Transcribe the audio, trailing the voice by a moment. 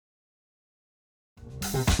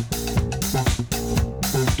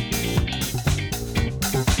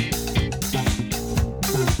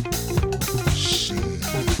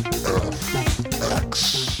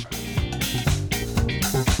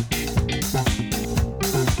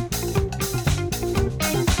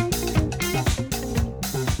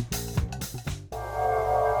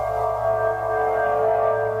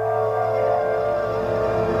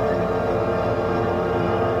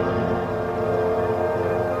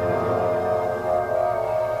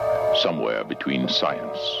Somewhere between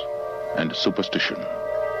science and superstition,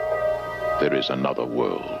 there is another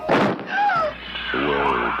world. The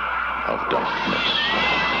world of darkness.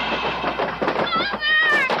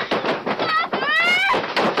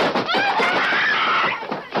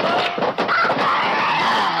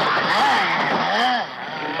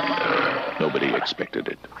 Nobody expected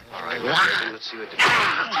it. All right, let's see what the...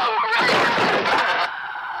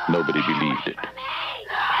 Nobody believed it.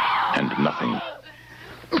 And nothing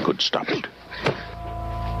could stop it.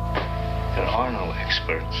 There are no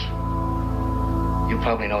experts. You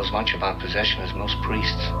probably know as much about possession as most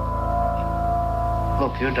priests.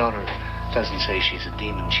 Look, your daughter doesn't say she's a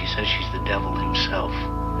demon. She says she's the devil himself.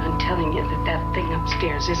 I'm telling you that thing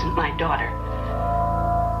upstairs isn't my daughter.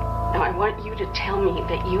 Now, I want you to tell me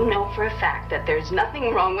that you know for a fact that there's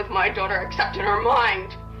nothing wrong with my daughter except in her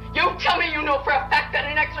mind. You tell me you know for a fact that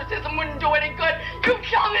an exorcism wouldn't do any good. You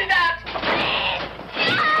tell me that!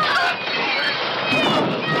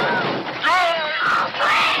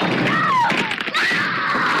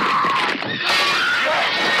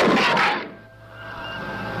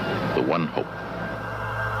 The one hope.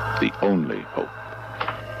 The only hope.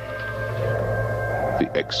 The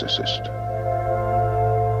Exorcist.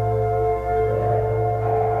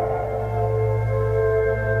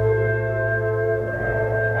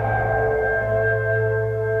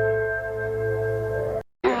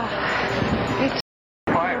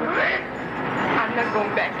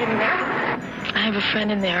 I have a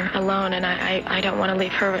friend in there alone, and I don't want to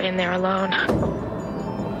leave her in there alone.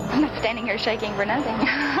 I'm not standing here shaking for nothing.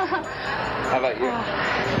 How about you?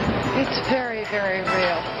 It's very, very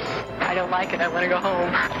real. I don't like it. I want to go home.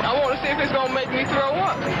 I want to see if it's going to make me throw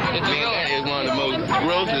up. Man, that is one of the most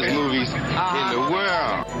grossest movies in the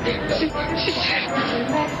world.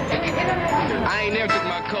 I ain't never took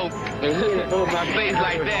my coat and hit it over my face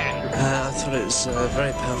like that. I thought it was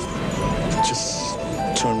very powerful. It just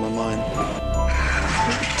turned my mind.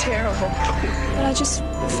 Terrible. But I just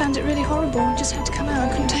found it really horrible. I just had to come out.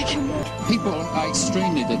 I couldn't take it anymore. People are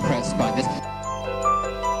extremely depressed by this.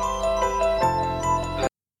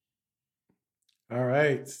 All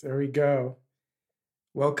right, there we go.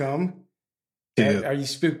 Welcome. Dude. Are you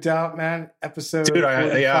spooked out, man? Episode Dude,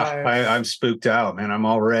 45. I'm spooked out, man. I'm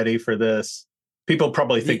all ready for this. People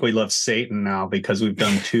probably think we love Satan now because we've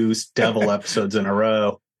done 2 devil episodes in a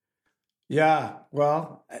row. Yeah,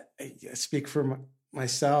 well, I speak for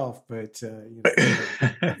myself, but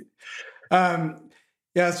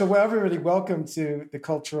yeah. So, well, everybody, welcome to the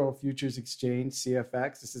Cultural Futures Exchange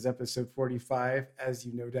 (CFX). This is episode 45, as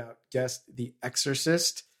you no doubt guessed, The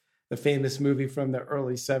Exorcist, the famous movie from the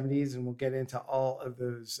early 70s, and we'll get into all of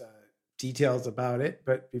those details about it.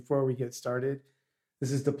 But before we get started,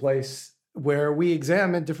 this is the place where we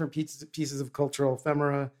examine different pieces of cultural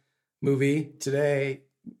ephemera, movie today,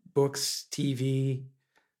 books, TV,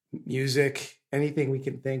 music, anything we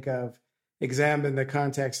can think of, examine the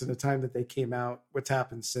context and the time that they came out, what's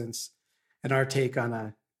happened since, and our take on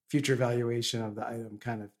a future valuation of the item,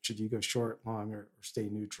 kind of should you go short, long, or stay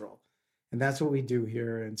neutral. And that's what we do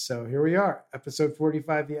here. And so here we are, episode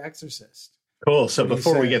 45, The Exorcist. Cool. So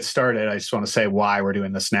before we get started, I just want to say why we're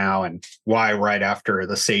doing this now and why right after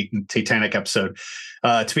the Satanic episode.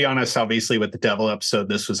 To be honest, obviously with the Devil episode,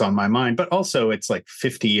 this was on my mind, but also it's like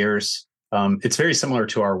 50 years. It's very similar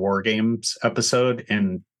to our War Games episode.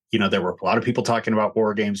 And, you know, there were a lot of people talking about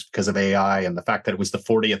War Games because of AI and the fact that it was the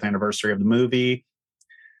 40th anniversary of the movie.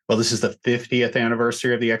 Well, this is the 50th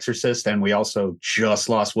anniversary of The Exorcist. And we also just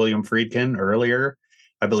lost William Friedkin earlier,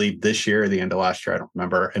 I believe this year, or the end of last year, I don't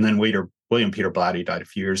remember. And then William Peter Blatty died a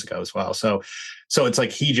few years ago as well. So it's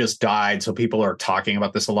like he just died. So people are talking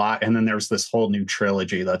about this a lot. And then there's this whole new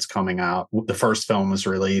trilogy that's coming out. The first film was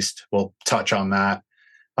released. We'll touch on that.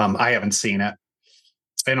 I haven't seen it.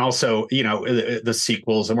 And also, you know, the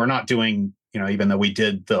sequels, and we're not doing, you know, even though we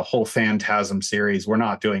did the whole Phantasm series, we're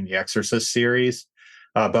not doing the Exorcist series,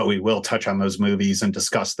 but we will touch on those movies and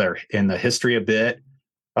discuss their in the history a bit.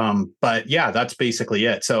 But yeah, that's basically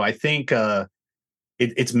it. So I think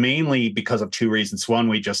it's mainly because of 2 reasons. 1,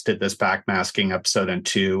 we just did this backmasking episode, and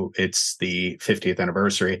 2, it's the 50th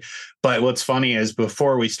anniversary. But what's funny is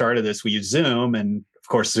before we started this, we used Zoom, and of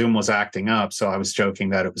course Zoom was acting up. So I was joking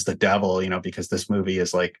that it was the devil, you know, because this movie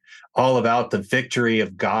is like all about the victory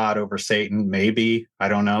of God over Satan. Maybe, I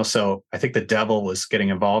don't know. So I think the devil was getting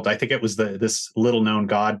involved. I think it was this little known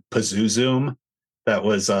god Pazuzu that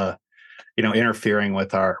was, you know, interfering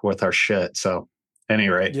with our shit. So at any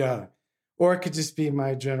rate, yeah. Or it could just be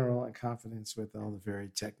my general confidence with all the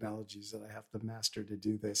varied technologies that I have to master to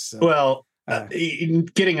do this. So well,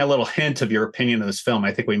 Getting a little hint of your opinion of this film,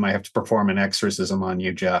 I think we might have to perform an exorcism on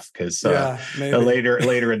you, Jeff, because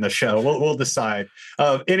later in the show we'll decide.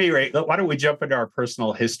 At any rate, why don't we jump into our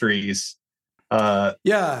personal histories? I'll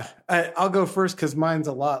go first because mine's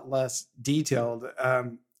a lot less detailed.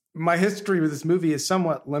 My history with this movie is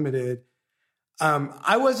somewhat limited.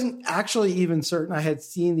 I wasn't actually even certain I had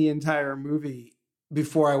seen the entire movie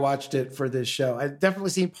before I watched it for this show. I'd definitely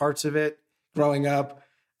seen parts of it growing up.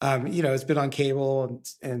 It's been on cable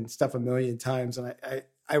and stuff a million times. And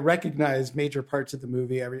I recognize major parts of the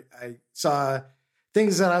movie. I saw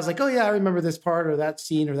things that I was like, oh yeah, I remember this part or that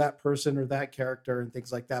scene or that person or that character and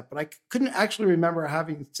things like that. But I couldn't actually remember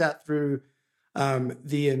having sat through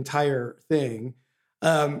the entire thing.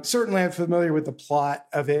 Certainly I'm familiar with the plot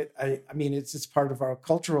of it. I mean, it's just part of our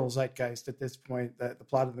cultural zeitgeist at this point, the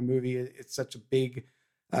plot of the movie. It's such a big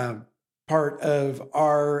part of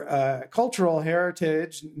our cultural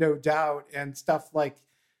heritage, no doubt, and stuff like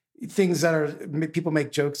things that people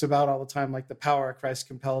make jokes about all the time, like the power of Christ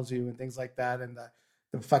compels you and things like that. And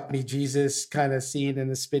the fuck me Jesus kind of scene and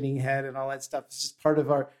the spinning head and all that stuff. It's just part of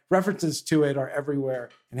our references to it are everywhere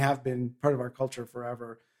and have been part of our culture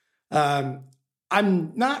forever.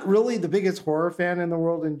 I'm not really the biggest horror fan in the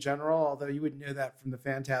world in general, although you would know that from the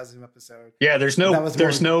Phantasm episode. Yeah, there's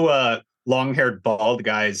no long-haired bald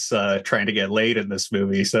guys trying to get laid in this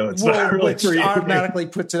movie, so it's not really which automatically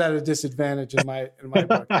puts it at a disadvantage in my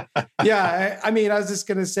book. I mean, I was just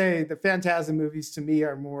gonna say the Phantasm movies to me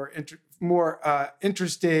are more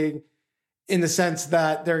interesting in the sense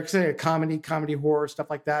that they're a comedy horror stuff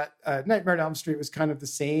like that. Nightmare on Elm Street was kind of the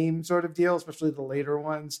same sort of deal, especially the later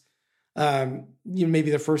ones.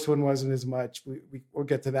 Maybe the first one wasn't as much. We'll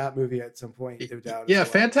get to that movie at some point, no doubt. Yeah,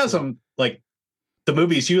 Phantasm, like the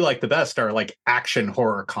movies you like the best are like action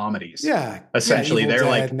horror comedies. Yeah, essentially, Evil they're Dead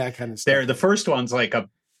like and that kind of stuff. They're the first one's like a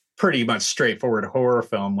pretty much straightforward horror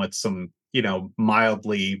film with some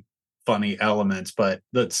mildly funny elements, but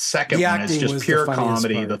the second one is just pure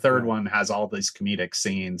comedy. Part, the third one has all these comedic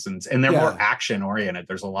scenes, and they're more action oriented.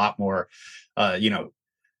 There's a lot more,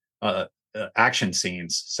 action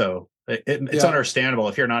scenes. So it's understandable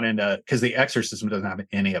if you're not into, because the Exorcism doesn't have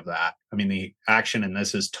any of that. I mean, the action in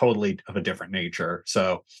this is totally of a different nature.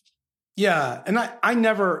 So and I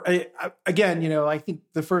never I think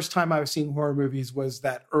the first time I was seeing horror movies was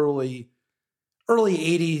that early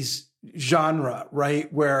 80s genre,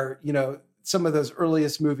 right? Where, some of those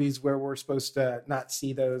earliest movies where we're supposed to not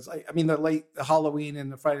see those. I mean, the Halloween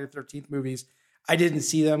and the Friday the 13th movies, I didn't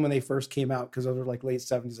see them when they first came out because those were like late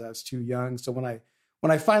 70s. I was too young. So when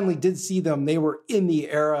I finally did see them, they were in the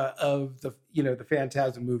era of the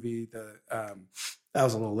Phantasm movie. That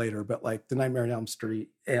was a little later, but like the Nightmare on Elm Street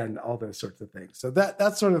and all those sorts of things. So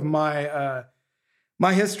that's sort of my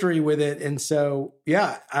history with it. And so,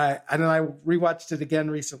 I rewatched it again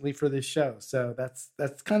recently for this show. So that's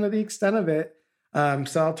kind of the extent of it.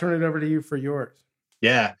 So I'll turn it over to you for yours.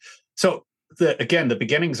 Yeah. So the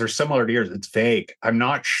beginnings are similar to yours. It's vague. I'm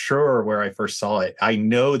not sure where I first saw it. I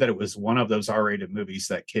know that it was one of those R-rated movies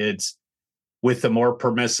that kids with the more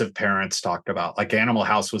permissive parents talked about. Like Animal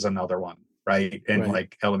House was another one, right? In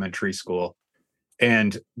like elementary school.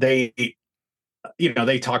 And they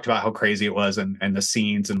talked about how crazy it was and the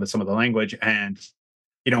scenes and some of the language. And,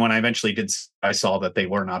 when I eventually I saw that they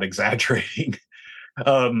were not exaggerating.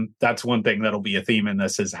 That's one thing that'll be a theme in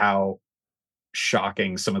this, is how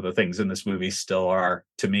shocking some of the things in this movie still are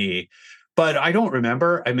to me. But I don't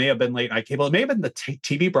remember. I may have been late night cable. It may have been the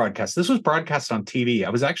TV broadcast. This was broadcast on TV. I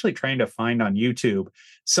was actually trying to find on YouTube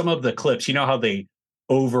some of the clips. You know how they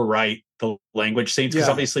overwrite the language scenes? Because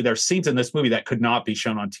obviously there's scenes in this movie that could not be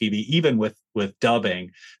shown on TV, even with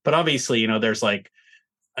dubbing. But obviously, there's like,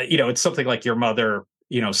 it's something like your mother,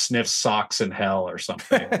 sniffs socks in hell or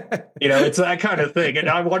something. It's that kind of thing. And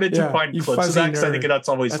I wanted to find clips of that because I think that's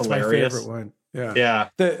always hilarious. My favorite one. Yeah.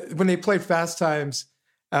 When they played Fast Times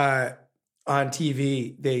on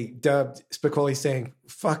TV, they dubbed Spicoli saying,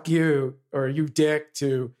 fuck you, or you dick,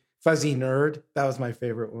 to fuzzy nerd. That was my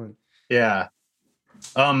favorite one. Yeah.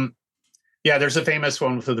 There's a famous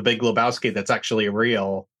one for The Big Lebowski that's actually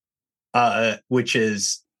real, which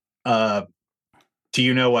is, do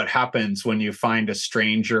you know what happens when you find a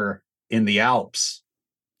stranger in the Alps?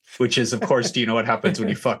 Which is, of course, do you know what happens when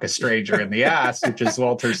you fuck a stranger in the ass? Which is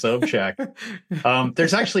Walter Sobchak.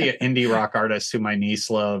 There's actually an indie rock artist who my niece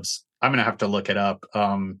loves. I'm going to have to look it up,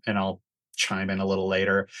 and I'll chime in a little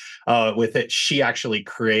later with it. She actually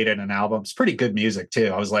created an album. It's pretty good music, too.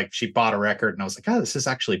 I was like, she bought a record, and I was like, oh, this is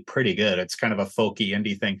actually pretty good. It's kind of a folky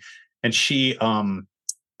indie thing. And she,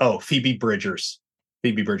 Phoebe Bridgers.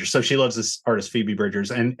 Phoebe Bridgers. So she loves this artist, Phoebe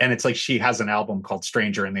Bridgers. And it's like she has an album called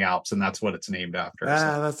Stranger in the Alps, and that's what it's named after.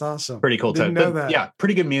 So That's awesome. Pretty cool. Didn't know that. Yeah,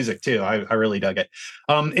 pretty good music too. I really dug it.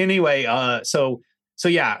 Anyway, so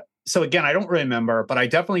yeah. So again, I don't remember, but I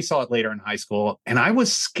definitely saw it later in high school, and I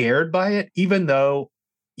was scared by it, even though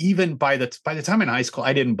by the time in high school,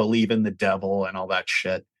 I didn't believe in the devil and all that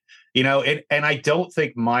shit. You know, and I don't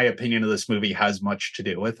think my opinion of this movie has much to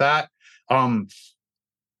do with that. You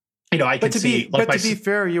know, I can see. But to be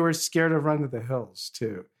fair, you were scared of Run to the Hills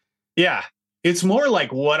too. Yeah, it's more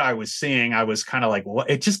like what I was seeing. I was kind of like, what?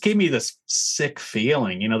 It just gave me this sick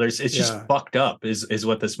feeling. You know, it's just fucked up. Is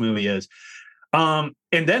what this movie is. And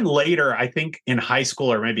then later, I think in high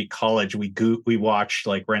school or maybe college, we watched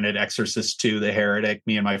like rented Exorcist 2, The Heretic.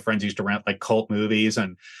 Me and my friends used to rent like cult movies,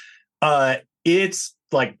 and it's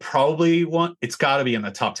like probably it's got to be in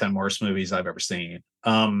the top 10 worst movies I've ever seen.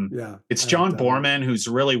 It's John Borman, who's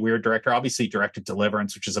a really weird director. Obviously directed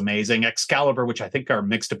Deliverance, which is amazing. Excalibur, which I think are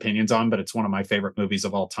mixed opinions on, but it's one of my favorite movies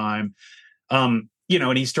of all time. You know,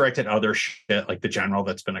 and he's directed other shit like The General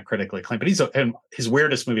that's been a critically acclaimed, but and his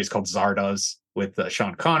weirdest movie is called Zardoz with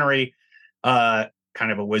Sean Connery, kind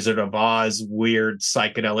of a Wizard of Oz, weird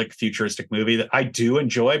psychedelic futuristic movie that I do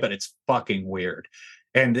enjoy, but it's fucking weird.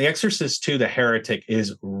 And The Exorcist 2, The Heretic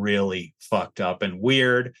is really fucked up and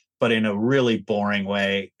weird, but in a really boring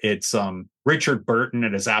way. It's Richard Burton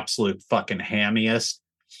at his absolute fucking hammiest.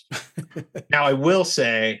 Now, I will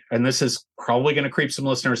say, and this is probably going to creep some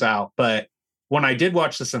listeners out, but when I did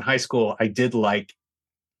watch this in high school, I did like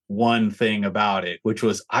one thing about it, which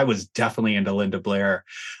was I was definitely into Linda Blair.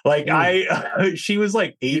 Like she was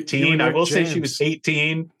like 18. I will say she was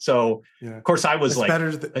 18. So of course I was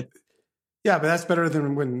yeah, but that's better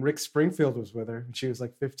than when Rick Springfield was with her and she was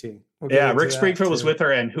like 15. Rick Springfield was with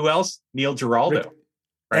her, and who else? Neil Giraldo,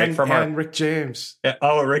 and Rick James.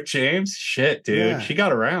 Rick James. Shit, dude, yeah. She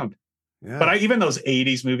got around. Yeah. But even those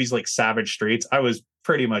 80s movies like Savage Streets, I was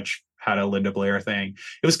pretty much had a Linda Blair thing.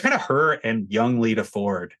 It was kind of her and young Lita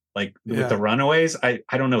Ford, like with The Runaways. I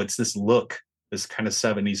don't know. It's this look, this kind of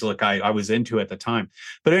 70s look I was into at the time.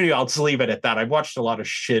 But anyway, I'll just leave it at that. I've watched a lot of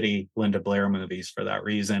shitty Linda Blair movies for that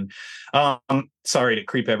reason. Sorry to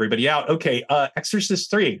creep everybody out. Okay, Exorcist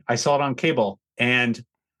 3. I saw it on cable. And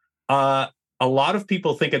a lot of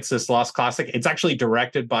people think it's this lost classic. It's actually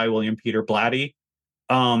directed by William Peter Blatty.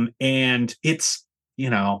 And it's, you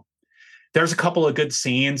know, there's a couple of good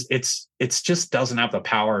scenes. It's just doesn't have the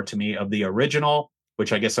power to me of the original,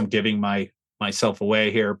 which I guess I'm giving myself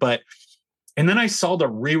away here. And then I saw the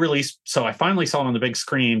re-release. So I finally saw it on the big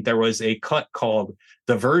screen. There was a cut called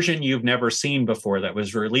The Version You've Never Seen Before that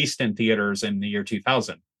was released in theaters in the year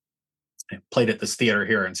 2000. I played at this theater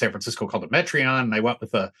here in San Francisco called the Metreon. And I went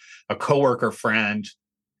with a coworker friend,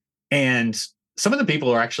 and some of the people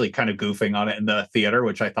are actually kind of goofing on it in the theater,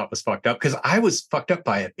 which I thought was fucked up because I was fucked up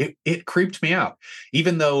by it. It creeped me out,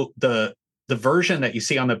 even though the version that you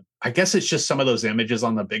see on I guess it's just some of those images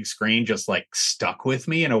on the big screen just like stuck with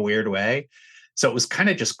me in a weird way. So it was kind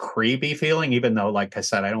of just creepy feeling, even though, like I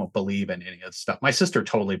said, I don't believe in any of this stuff. My sister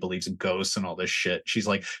totally believes in ghosts and all this shit. She's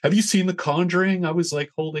like, have you seen The Conjuring? I was like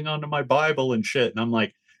holding on to my Bible and shit. And I'm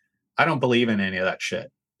like, I don't believe in any of that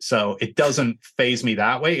shit. So it doesn't phase me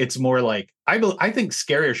that way. It's more like, I think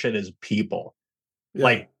scarier shit is people.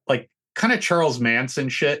 Yeah. Like kind of Charles Manson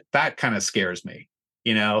shit, that kind of scares me,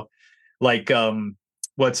 you know? Like,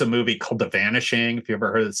 what's a movie called The Vanishing? If you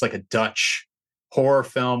ever heard, it's like a Dutch horror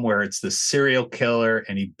film where it's the serial killer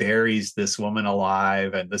and he buries this woman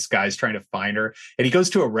alive and this guy's trying to find her. And he goes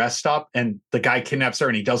to a rest stop and the guy kidnaps her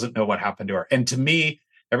and he doesn't know what happened to her. And to me,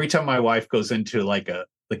 every time my wife goes into like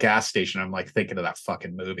the gas station, I'm like thinking of that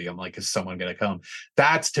fucking movie. I'm like, is someone going to come?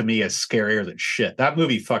 That's to me is scarier than shit. That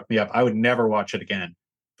movie fucked me up. I would never watch it again.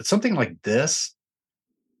 But something like this,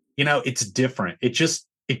 you know, it's different.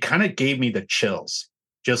 It kind of gave me the chills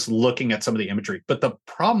just looking at some of the imagery. But the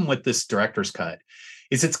problem with this director's cut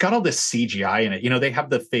is it's got all this CGI in it. You know, they have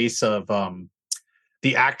the face of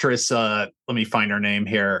the actress, let me find her name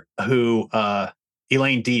here, who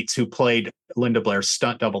Elaine Dietz, who played Linda Blair's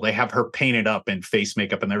stunt double. They have her painted up in face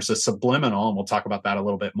makeup, and there's a subliminal, and we'll talk about that a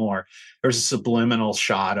little bit more. There's a subliminal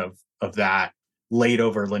shot of that laid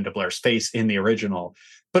over Linda Blair's face in the original.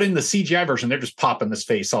 But in the CGI version, they're just popping this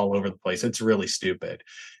face all over the place. It's really stupid.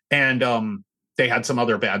 And they had some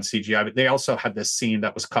other bad CGI, but they also had this scene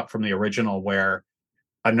that was cut from the original where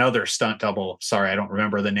another stunt double, sorry, I don't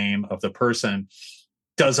remember the name of the person,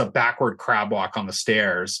 does a backward crab walk on the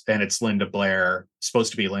stairs, and it's Linda Blair,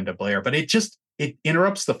 supposed to be Linda Blair, but it it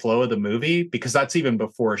interrupts the flow of the movie, because that's even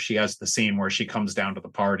before she has the scene where she comes down to the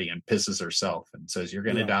party and pisses herself and says, "You're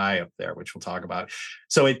going to die up there," which we'll talk about.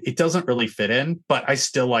 So it doesn't really fit in, but I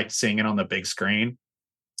still like seeing it on the big screen.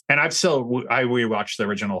 And I rewatched the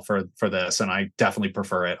original for this, and I definitely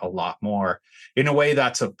prefer it a lot more. In a way,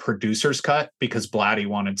 that's a producer's cut, because Blatty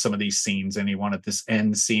wanted some of these scenes, and he wanted this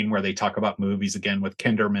end scene where they talk about movies again with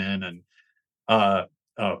Kinderman and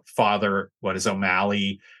Father, what is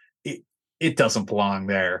O'Malley. It doesn't belong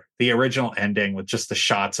there. The original ending with just the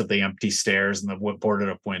shots of the empty stairs and the boarded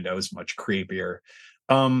up window is much creepier.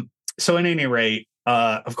 So at any rate,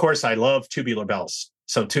 of course, I love Tubular Bells.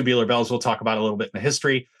 So Tubular Bells, we'll talk about a little bit in the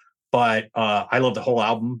history, but I love the whole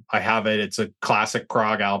album. I have it. It's a classic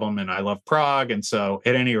prog album, and I love prog. And so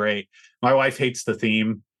at any rate, my wife hates the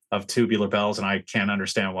theme of Tubular Bells, and I can't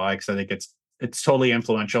understand why, because I think it's totally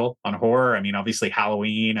influential on horror. I mean, obviously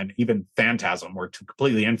Halloween and even Phantasm were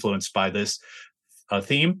completely influenced by this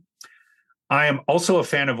theme. I am also a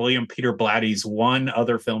fan of William Peter Blatty's one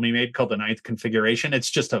other film he made called The Ninth Configuration.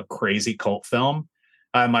 It's just a crazy cult film.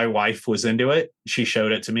 My wife was into it. She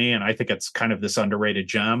showed it to me, and I think it's kind of this underrated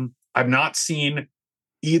gem. I've not seen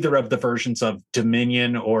either of the versions of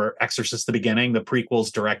Dominion or Exorcist the Beginning, the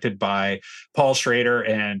prequels directed by Paul Schrader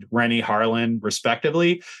and Rennie Harlin,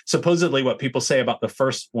 respectively. Supposedly what people say about the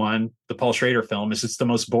first one, the Paul Schrader film, is it's the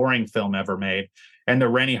most boring film ever made. And the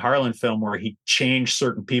Rennie Harlin film, where he changed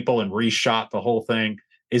certain people and reshot the whole thing,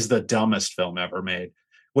 is the dumbest film ever made,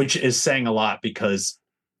 which is saying a lot, because,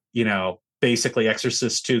 basically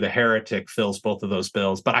Exorcist 2, The Heretic, fills both of those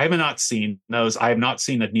bills. But I have not seen those. I have not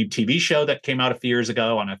seen a new TV show that came out a few years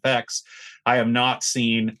ago on FX. I have not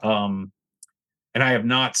seen, and I have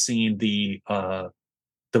not seen the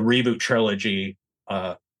reboot trilogy,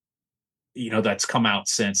 that's come out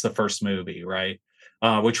since the first movie, right?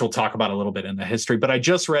 Which we'll talk about a little bit in the history. But I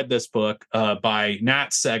just read this book by Nat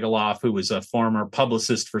Segaloff, who was a former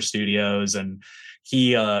publicist for studios, and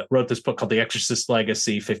he wrote this book called The Exorcist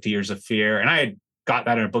Legacy, 50 Years of Fear. And I had got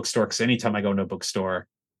that in a bookstore, because anytime I go into a bookstore,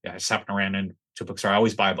 I just happen to run into a bookstore, I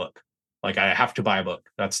always buy a book. Like, I have to buy a book.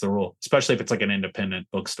 That's the rule, especially if it's like an independent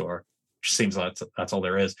bookstore, which seems like that's all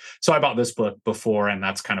there is. So I bought this book before, and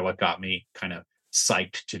that's kind of what got me kind of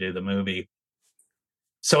psyched to do the movie.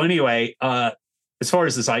 So anyway, as far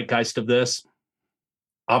as the zeitgeist of this,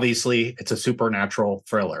 obviously it's a supernatural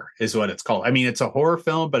thriller is what it's called. I mean, it's a horror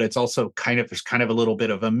film, but it's also there's kind of a little bit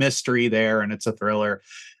of a mystery there, and it's a thriller.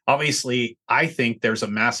 Obviously, I think there's a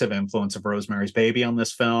massive influence of Rosemary's Baby on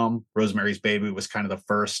this film. Rosemary's Baby was kind of the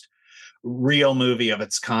first real movie of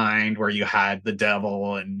its kind where you had the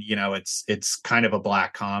devil, and it's kind of a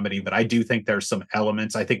black comedy, but I do think there's some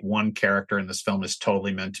elements. I think one character in this film is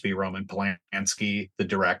totally meant to be Roman Polanski, the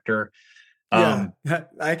director. Yeah,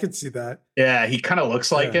 I could see that. Yeah, he kind of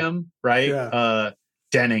looks like him, right? Yeah.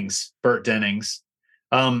 Burt Dennings.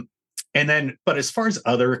 And then, but as far as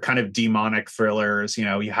other kind of demonic thrillers, you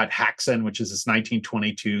had Haxan, which is this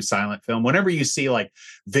 1922 silent film. Whenever you see like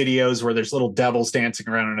videos where there's little devils dancing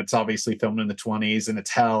around and it's obviously filmed in the 20s and it's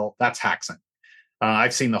hell, that's Haxan.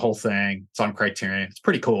 I've seen the whole thing. It's on Criterion. It's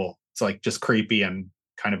pretty cool. It's like just creepy and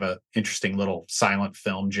kind of a interesting little silent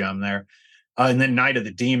film gem there. And then Night of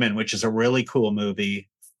the Demon, which is a really cool movie,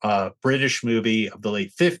 British movie of the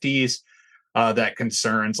late 50s that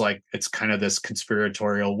concerns, like, it's kind of this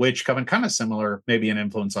conspiratorial witch coven, kind of similar, maybe an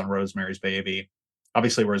influence on Rosemary's Baby.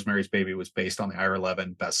 Obviously, Rosemary's Baby was based on the Ira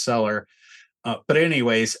Levin bestseller. But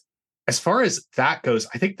anyways, as far as that goes,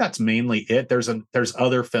 I think that's mainly it. There's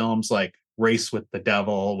other films like Race with the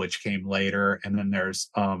Devil, which came later. And then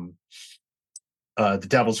there's The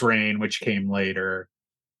Devil's Reign, which came later.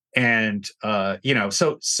 And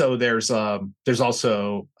so there's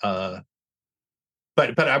also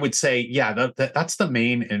but I would say, yeah, that's the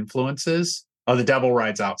main influences. Oh, The Devil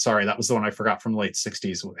Rides Out. Sorry, that was the one I forgot from the late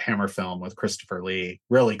 60s, Hammer film with Christopher Lee.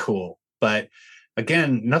 Really cool. But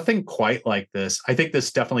again, nothing quite like this. I think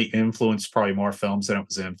this definitely influenced probably more films than it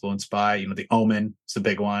was influenced by. The Omen is a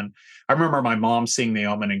big one. I remember my mom seeing The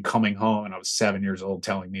Omen and coming home, and I was 7 years old,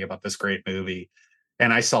 telling me about this great movie.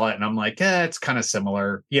 And I saw it and I'm like, it's kind of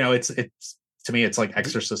similar. It's to me, it's like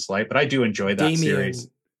Exorcist Light, but I do enjoy that series.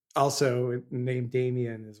 Also named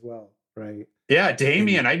Damien as well, right? Yeah,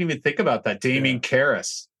 Damien. I didn't even think about that. Damien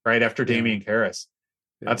Karras, right after Damien Karras.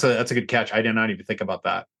 Yeah. That's a good catch. I did not even think about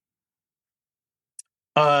that.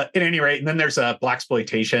 At any rate, and then there's a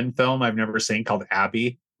blaxploitation film I've never seen called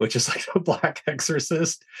Abby, which is like a black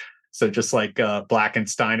exorcist. So just like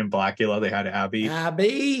Blackenstein and Blackula, they had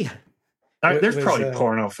Abby. There's probably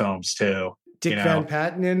porno films too. Dick Van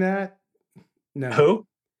Patten in that? No. Who?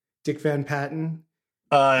 Dick Van Patten.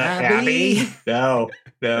 Abby? No.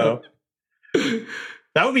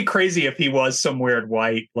 That would be crazy if he was some weird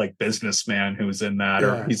white like businessman who's in that,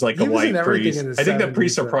 or he's like he a white priest. I think the 70s,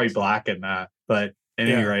 priests are probably black in that, but at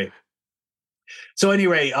any rate. So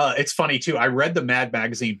anyway, it's funny too. I read the Mad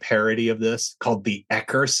Magazine parody of this called The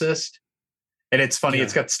Exorcist. And it's funny,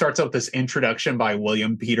 starts out with this introduction by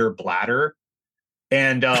William Peter Blatty.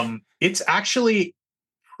 And it's actually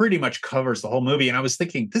pretty much covers the whole movie. And I was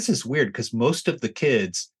thinking, this is weird because most of the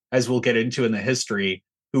kids, as we'll get into in the history,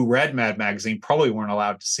 who read Mad Magazine probably weren't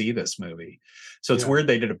allowed to see this movie. So it's weird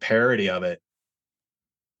they did a parody of it.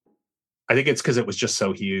 I think it's because it was just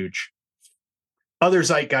so huge. Other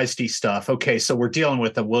zeitgeisty stuff. Okay, so we're dealing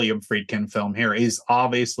with a William Friedkin film here. He's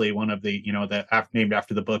obviously one of the, named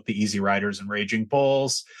after the book, The Easy Riders and Raging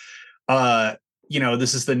Bulls.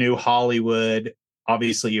 This is the new Hollywood.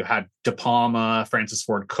 Obviously, you had De Palma, Francis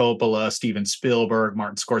Ford Coppola, Steven Spielberg,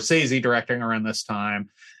 Martin Scorsese directing around this time.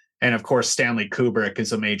 And of course, Stanley Kubrick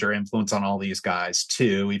is a major influence on all these guys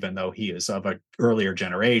too, even though he is of an earlier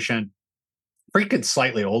generation. Friedkin's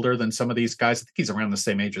slightly older than some of these guys. I think he's around the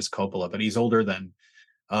same age as Coppola, but he's older than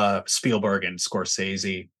Spielberg and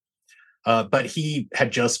Scorsese. But he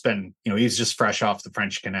had just been, he was just fresh off the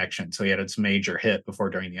French Connection. So he had his major hit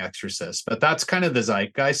before doing The Exorcist. But that's kind of the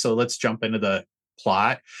zeitgeist. So let's jump into the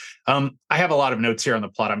plot. I have a lot of notes here on the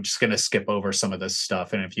plot. I'm just going to skip over some of this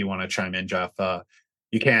stuff. And if you want to chime in, Jeff,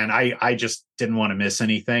 you can. I just didn't want to miss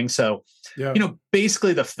anything. So,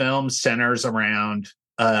 basically the film centers around,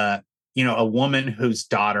 a woman whose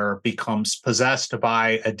daughter becomes possessed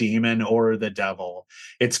by a demon or the devil.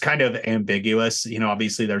 It's kind of ambiguous.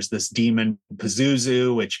 Obviously there's this demon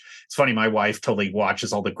Pazuzu, which it's funny. My wife totally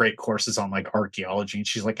watches all the great courses on like archaeology. And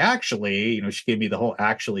she's like, actually, she gave me the whole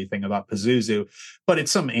actually thing about Pazuzu, but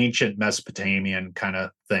it's some ancient Mesopotamian kind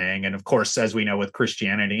of thing. And of course, as we know with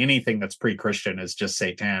Christianity, anything that's pre-Christian is just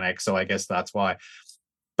satanic. So I guess that's why.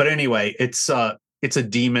 But anyway, it's a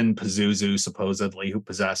demon Pazuzu supposedly who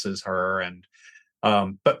possesses her. And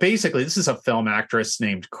but basically this is a film actress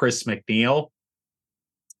named Chris McNeil.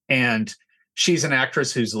 And she's an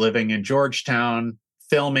actress who's living in Georgetown,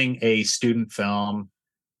 filming a student film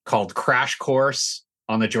called Crash Course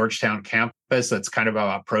on the Georgetown campus. That's kind of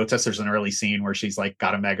about protests. There's an early scene where she's like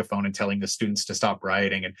got a megaphone and telling the students to stop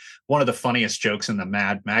rioting. And one of the funniest jokes in the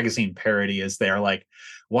Mad Magazine parody is they're like,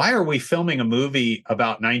 why are we filming a movie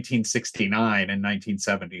about 1969 and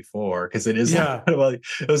 1974? Because it is it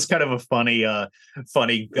was kind of a funny dig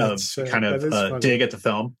at the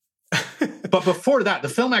film. But before that, the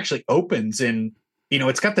film actually opens in,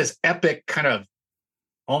 it's got this epic kind of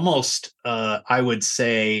almost, I would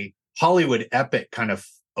say, Hollywood epic kind of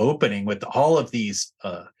opening with all of these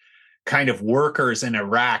kind of workers in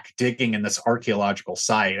Iraq digging in this archaeological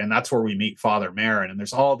site. And that's where we meet Father Merrin. And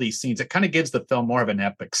there's all these scenes. It kind of gives the film more of an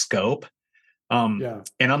epic scope. And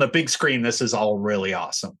on the big screen, this is all really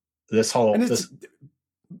awesome. By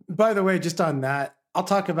the way, just on that, I'll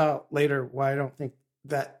talk about later why I don't think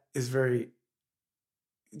that is it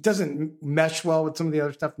doesn't mesh well with some of the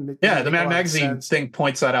other stuff. The Mad Magazine thing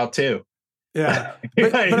points that out too. Yeah.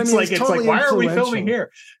 But it's like, why are we filming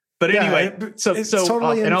here? But anyway, it's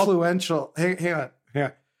totally influential. Hang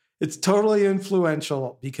on. It's totally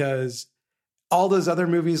influential because all those other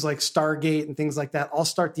movies like Stargate and things like that all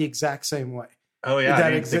start the exact same way. Oh yeah,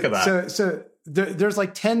 I didn't think of that. So there's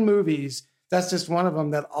like 10 movies. That's just one of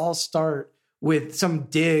them that all start with some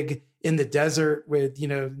dig in the desert with,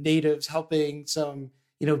 natives helping some,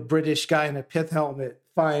 British guy in a pith helmet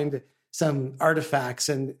find some artifacts.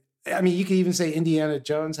 And I mean, you could even say Indiana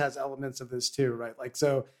Jones has elements of this too, right? Like,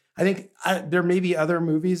 so I think there may be other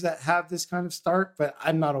movies that have this kind of start, but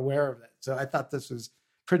I'm not aware of it. So I thought this was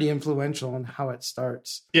pretty influential in how it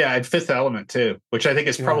starts. Yeah, and Fifth Element too, which I think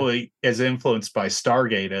is probably as influenced by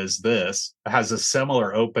Stargate as this. It has a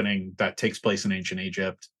similar opening that takes place in ancient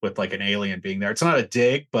Egypt with like an alien being there. It's not a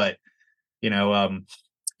dig, but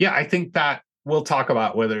I think that we'll talk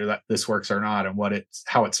about whether this works or not and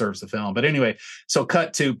how it serves the film. But anyway, so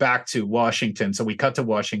back to Washington. So we cut to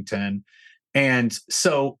Washington. And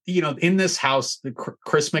so, in this house,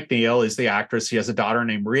 Chris McNeil is the actress. She has a daughter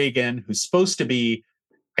named Regan, who's supposed to be,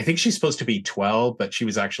 I think she's supposed to be 12, but she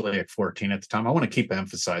was actually like 14 at the time. I want to keep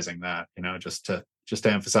emphasizing that, just to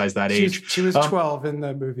emphasize that age. She was 12 in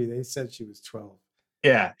the movie. They said she was 12.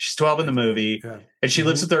 Yeah, she's 12 in the movie. Yeah. And she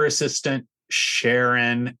lives with her assistant,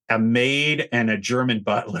 Sharon, a maid, and a German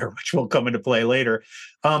butler, which will come into play later.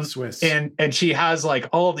 Swiss. And she has like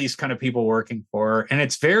all of these kind of people working for her. And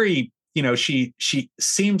it's very, she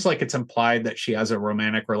seems like it's implied that she has a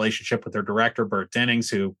romantic relationship with her director, Burt Dennings,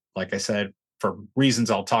 who, like I said, for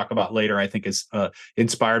reasons I'll talk about later, I think is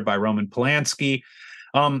inspired by Roman Polanski.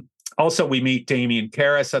 Also, we meet Damien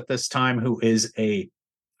Karras at this time, who is a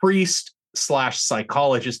priest /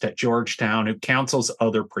 psychologist at Georgetown who counsels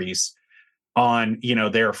other priests on,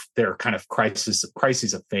 their kind of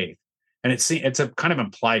crises of faith. And it's a kind of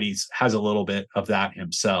implied has a little bit of that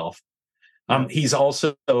himself. He's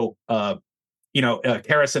also,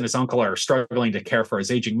 Karras and his uncle are struggling to care for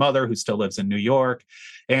his aging mother who still lives in New York.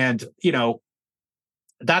 And,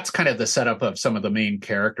 that's kind of the setup of some of the main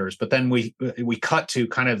characters. But then we cut to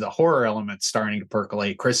kind of the horror elements starting to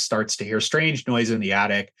percolate. Chris starts to hear strange noise in the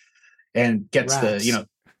attic and gets rats.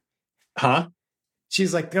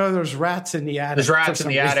 She's like, oh, there's rats in the attic. There's rats in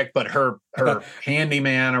the attic, but her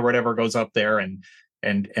handyman or whatever goes up there and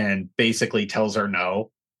basically tells her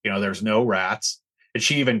no, there's no rats. And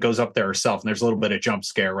she even goes up there herself, and there's a little bit of jump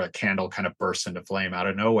scare where a candle kind of bursts into flame out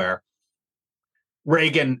of nowhere.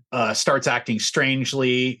 Reagan starts acting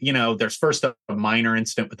strangely. There's first a minor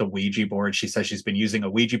incident with the Ouija board. She says she's been using a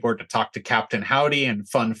Ouija board to talk to Captain Howdy. And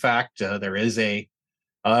fun fact, there is a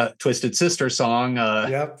Twisted Sister song.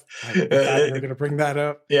 Yep. I thought you were going to bring that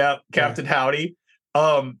up. Yeah, Captain Howdy.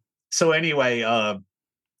 So anyway,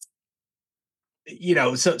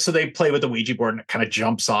 so they play with the Ouija board and it kind of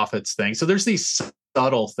jumps off its thing. So there's these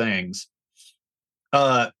subtle things.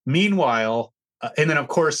 Meanwhile, and then of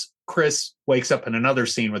course, Chris wakes up in another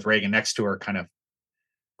scene with Reagan next to her, kind of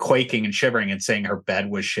quaking and shivering and saying her bed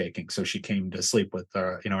was shaking. So she came to sleep with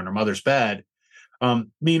in her mother's bed.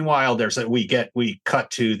 Meanwhile, we cut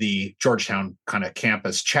to the Georgetown kind of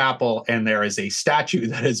campus chapel, and there is a statue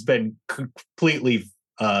that has been completely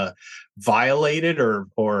violated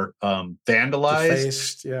or vandalized.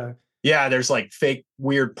 Defaced, yeah. Yeah, there's like fake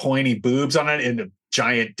weird pointy boobs on it and a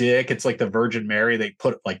giant dick. It's like the Virgin Mary. They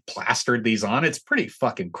plastered these on. It's pretty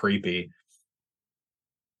fucking creepy.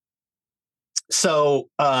 So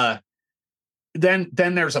then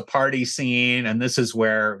there's a party scene, and this is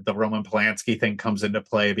where the Roman Polanski thing comes into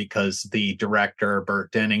play, because the director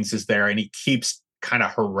Burt Dennings is there, and he keeps kind of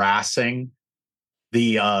harassing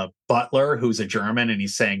the butler, who's a German, and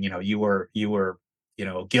he's saying, you were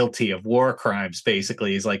guilty of war crimes.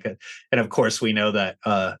 Basically, he's like, and of course we know that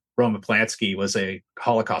Roman Polanski was a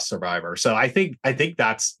Holocaust survivor. So I think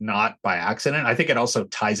that's not by accident. I think it also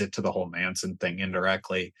ties it to the whole Manson thing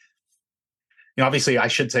indirectly. Obviously, I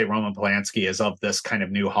should say Roman Polanski is of this kind of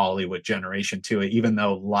new Hollywood generation too, even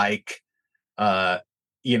though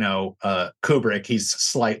Kubrick, he's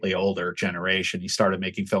slightly older generation. He started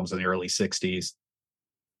making films in the early 60s.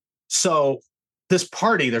 So this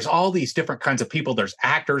party, there's all these different kinds of people. There's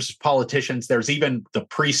actors, politicians. There's even the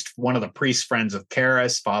priest, one of the priest friends of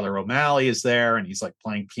Karras, Father O'Malley, is there, and he's like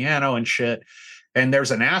playing piano and shit. And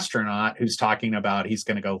there's an astronaut who's talking about he's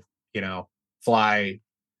going to go, fly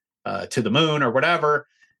to the moon or whatever.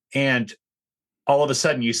 And all of a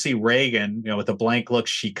sudden you see Reagan, with a blank look,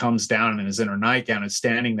 she comes down and is in her nightgown and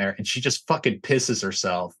standing there, and she just fucking pisses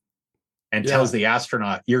herself and tells the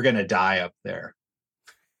astronaut, "You're going to die up there."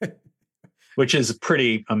 Which is a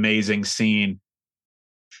pretty amazing scene.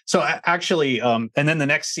 So actually, and then the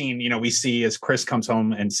next scene, we see as Chris comes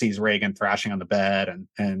home and sees Reagan thrashing on the bed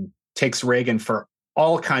and takes Reagan for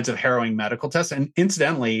all kinds of harrowing medical tests. And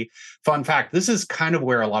incidentally, fun fact, this is kind of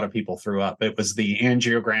where a lot of people threw up. It was the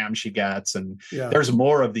angiogram she gets, and there's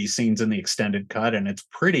more of these scenes in the extended cut, and it's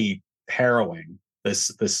pretty harrowing,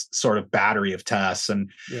 this sort of battery of tests.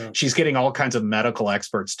 And she's getting all kinds of medical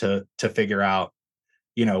experts to figure out,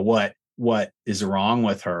 what is wrong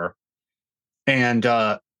with her. And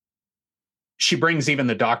she brings even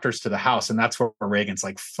the doctors to the house, and that's where Reagan's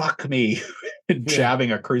like, "Fuck me,"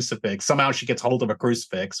 jabbing a crucifix. Somehow she gets hold of a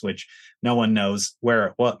crucifix, which no one knows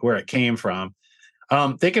where it came from.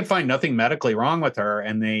 They can find nothing medically wrong with her,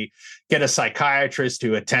 and they get a psychiatrist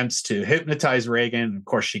who attempts to hypnotize Reagan. Of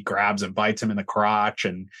course, she grabs and bites him in the crotch,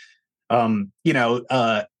 and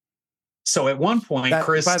so at one point,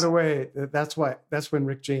 Chris. By the way, that's when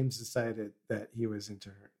Rick James decided that he was into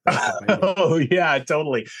her. Oh yeah,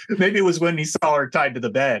 totally. Maybe it was when he saw her tied to the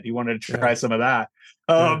bed. He wanted to try some of that.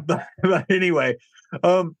 But anyway,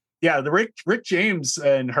 the Rick James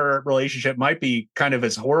and her relationship might be kind of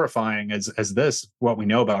as horrifying as this, what we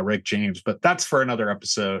know about Rick James. But that's for another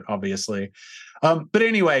episode, obviously. But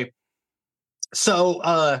anyway,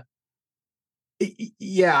 so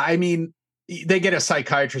they get a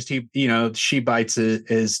psychiatrist. She bites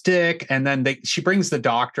his dick, and then she brings the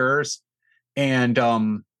doctors, and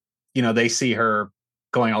they see her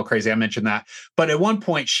going all crazy. I mentioned that, but at one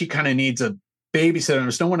point she kind of needs a babysitter.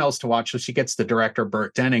 There's no one else to watch, so she gets the director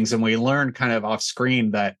Burt Dennings, and we learn kind of off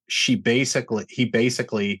screen that he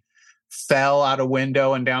basically fell out a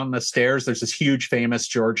window and down the stairs. There's this huge famous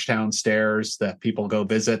Georgetown stairs that people go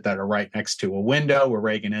visit that are right next to a window where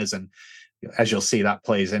Reagan is, and as you'll see, that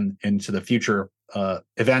plays into the future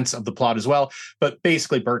events of the plot as well. But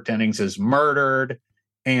basically, Burt Dennings is murdered,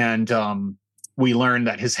 and we learn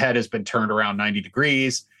that his head has been turned around 90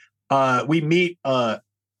 degrees. We meet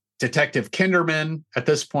Detective Kinderman at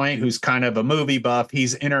this point, who's kind of a movie buff.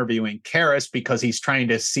 He's interviewing Karras because he's trying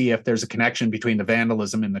to see if there's a connection between the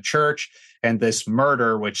vandalism in the church and this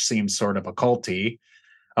murder, which seems sort of occulty.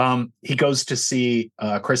 He goes to see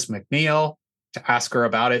Chris McNeil to ask her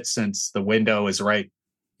about it, since the window is right,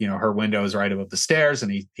 her window is right above the stairs,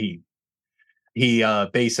 and he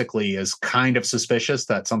basically is kind of suspicious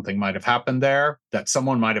that something might have happened there, that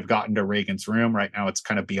someone might have gotten to Regan's room. Right now, it's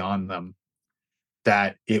kind of beyond them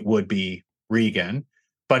that it would be Regan,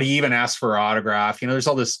 but he even asked for her autograph. There's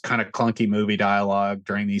all this kind of clunky movie dialogue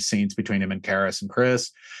during these scenes between him and Karras and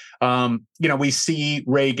Chris. We see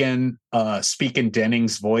Regan speak in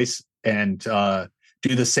Dennings' voice and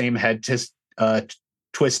do the same head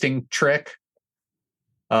twisting trick,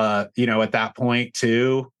 at that point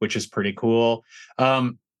too, which is pretty cool.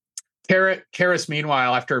 Karras,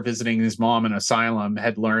 meanwhile, after visiting his mom in asylum,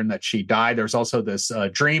 had learned that she died. There's also this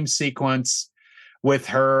dream sequence with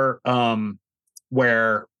her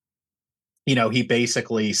where he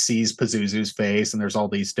basically sees Pazuzu's face, and there's all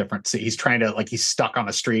these different, he's trying to, he's stuck on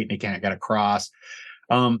a street and he can't get across.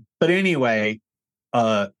 But anyway,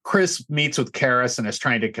 Chris meets with Karras and is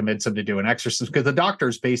trying to convince him to do an exorcism, because the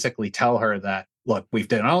doctors basically tell her that, look, we've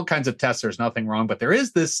done all kinds of tests, there's nothing wrong, but there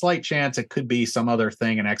is this slight chance it could be some other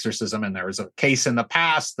thing, an exorcism. And there was a case in the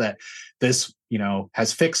past that this,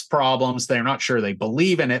 has fixed problems. They're not sure they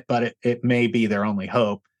believe in it, but it may be their only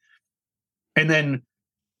hope. And then,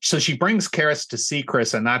 so she brings Karras to see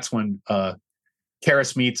Chris, and that's when to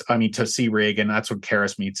see Regan, that's when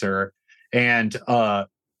Karras meets her. And,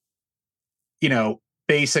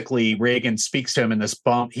 basically Regan speaks to him in this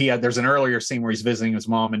bomb. There's an earlier scene where he's visiting his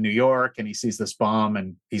mom in New York, and he sees this bomb,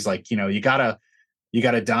 and he's like, you got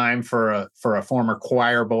a dime for a former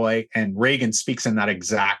choir boy. And Regan speaks in that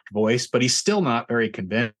exact voice, but he's still not very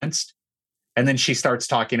convinced. And then she starts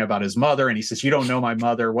talking about his mother, and he says, you don't know my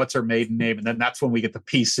mother. What's her maiden name? And then that's when we get the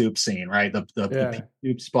pea soup scene, right? The pea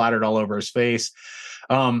soup splattered all over his face.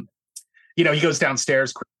 He goes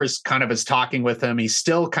downstairs. Chris kind of is talking with him. He's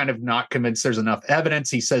still kind of not convinced there's enough evidence.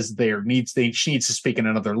 He says she needs to speak in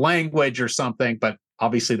another language or something, but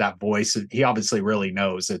obviously that voice, he obviously really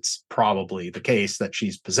knows it's probably the case that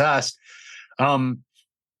she's possessed. At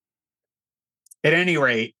any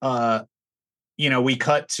rate, we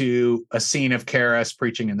cut to a scene of Karras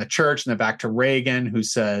preaching in the church, and then back to Regan, who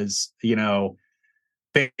says,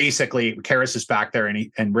 basically Karras is back there,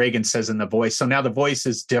 and Regan says in the voice. So now the voice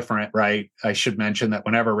is different, right? I should mention that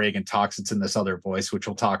whenever Regan talks, it's in this other voice, which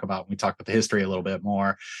we'll talk about when we talk about the history a little bit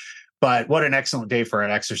more. But what an excellent day for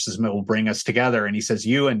an exorcism. It will bring us together. And he says,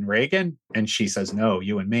 you and Regan? And she says, no,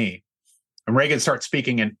 you and me. And Regan starts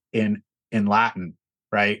speaking in Latin,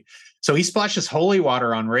 right? So he splashes holy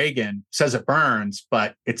water on Regan, says it burns,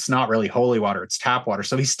 but it's not really holy water, it's tap water.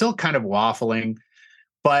 So he's still kind of waffling.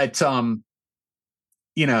 But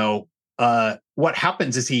what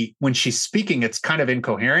happens is when she's speaking, it's kind of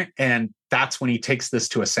incoherent. And that's when he takes this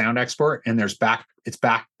to a sound expert, and it's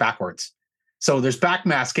backwards. So there's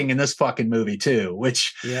backmasking in this fucking movie too,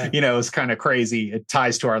 which, is kind of crazy. It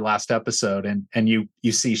ties to our last episode. And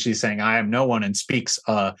you see, she's saying, I am no one, and speaks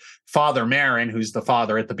Father Marin, who's the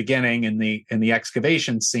father at the beginning in the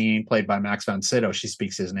excavation scene played by Max von Sydow. She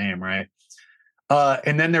speaks his name, right?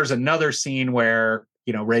 And then there's another scene where,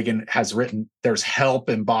 Regan has written, there's help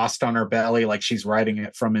embossed on her belly, like she's writing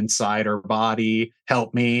it from inside her body.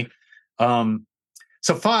 Help me.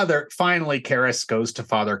 So finally, Karras goes to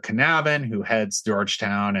Father Canavan, who heads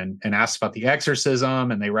Georgetown, and asks about the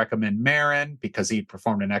exorcism, and they recommend Marin because he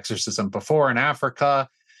performed an exorcism before in Africa.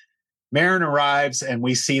 Marin arrives, and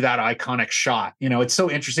we see that iconic shot. It's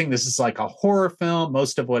so interesting. This is like a horror film.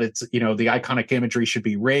 Most of what it's, the iconic imagery should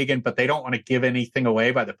be Regan, but they don't want to give anything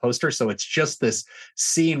away by the poster. So it's just this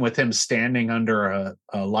scene with him standing under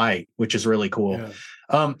a light, which is really cool.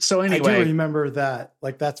 Yeah. So anyway, I do remember that.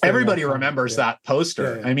 Like, that's everybody remembers that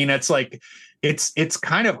poster. Yeah. I mean, it's like, it's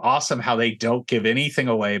kind of awesome how they don't give anything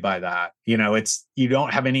away by that. You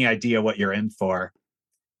don't have any idea what you're in for.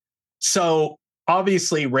 So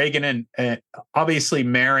obviously Regan and obviously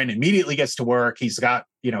Marin immediately gets to work. He's got,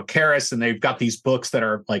 Karras, and they've got these books that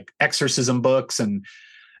are like exorcism books. And,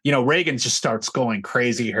 Regan just starts going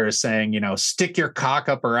crazy here, saying, stick your cock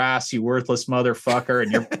up her ass, you worthless motherfucker.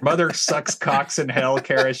 And your mother sucks cocks in hell,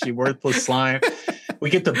 Karras, you worthless slime. We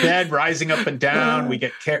get the bed rising up and down. We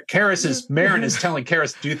get Marin is telling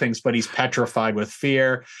Karras to do things, but he's petrified with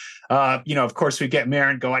fear. Of course, we get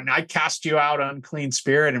Marin going, I cast you out, unclean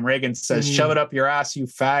spirit. And Reagan says, shove it up your ass, you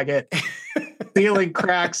faggot. Ceiling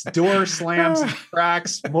cracks, door slams,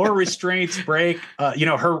 cracks, more restraints break.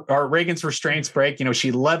 Reagan's restraints break.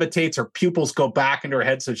 She levitates, her pupils go back into her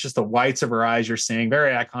head. So it's just the whites of her eyes you're seeing.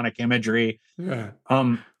 Very iconic imagery. Yeah.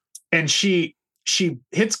 And she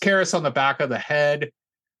hits Karis on the back of the head,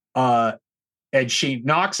 and she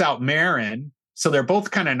knocks out Marin. So they're both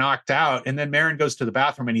kind of knocked out. And then Marin goes to the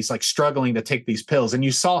bathroom and he's like struggling to take these pills. And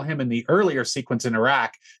you saw him in the earlier sequence in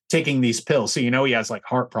Iraq taking these pills. So he has like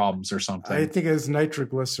heart problems or something. I think it's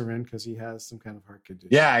nitroglycerin because he has some kind of heart condition.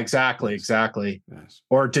 Yeah, exactly. Yes.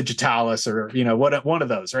 Or digitalis or, one of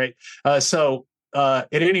those, right? At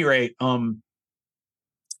any rate,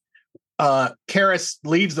 Karis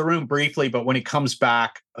leaves the room briefly, but when he comes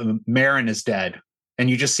back, Marin is dead. And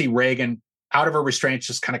you just see Reagan out of her restraints,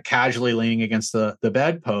 just kind of casually leaning against the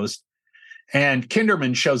bedpost. And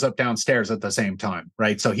Kinderman shows up downstairs at the same time,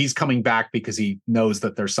 right? So he's coming back because he knows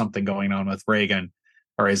that there's something going on with Reagan,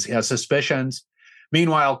 or he has suspicions.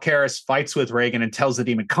 Meanwhile, Karis fights with Reagan and tells the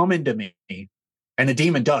demon, come into me. And the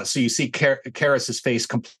demon does. So you see Karis's face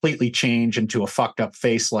completely change into a fucked up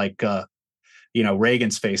face like,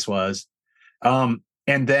 Reagan's face was. And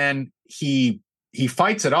then he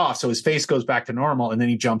fights it off. So his face goes back to normal and then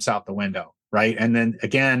he jumps out the window. Right. And then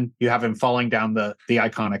again, you have him falling down the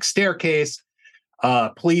iconic staircase.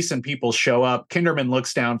 Police and people show up. Kinderman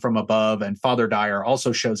looks down from above, and Father Dyer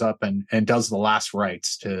also shows up and does the last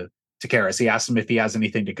rites to Karis. He asks him if he has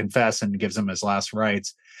anything to confess and gives him his last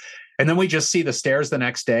rites. And then we just see the stairs the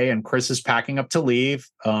next day, and Chris is packing up to leave.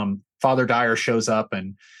 Father Dyer shows up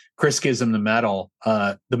and Chris gives him the medal.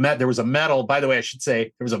 There was a medal, by the way, I should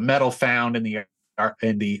say, there was a medal found in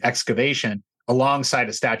the excavation alongside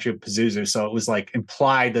a statue of Pazuzu. So it was like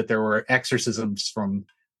implied that there were exorcisms from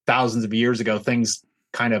thousands of years ago, things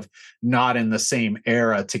kind of not in the same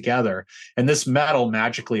era together. And this medal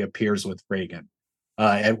magically appears with Reagan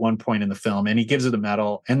at one point in the film, and he gives her the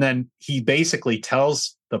medal. And then he basically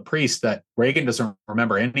tells the priest that Reagan doesn't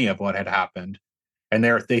remember any of what had happened. And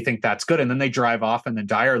they think that's good. And then they drive off, and then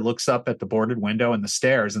Dyer looks up at the boarded window and the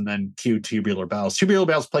stairs, and then cue Tubular Bells. Tubular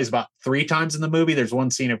Bells plays about 3 times in the movie. There's one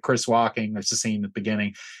scene of Chris walking. There's a scene at the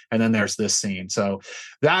beginning, and then there's this scene. So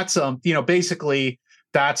that's, basically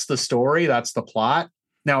that's the story. That's the plot.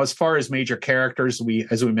 Now, as far as major characters,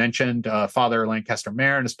 as we mentioned, Father Lancaster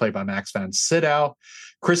Marin is played by Max von Sydow.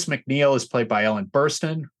 Chris McNeil is played by Ellen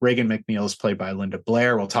Burstyn. Reagan McNeil is played by Linda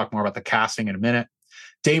Blair. We'll talk more about the casting in a minute.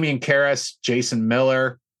 Damian Karis, Jason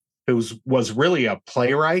Miller, who was really a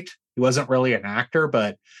playwright. He wasn't really an actor,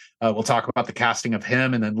 but we'll talk about the casting of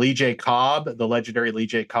him. And then Lee J. Cobb, the legendary Lee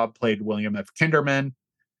J. Cobb, played William F. Kinderman.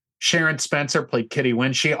 Sharon Spencer played Kitty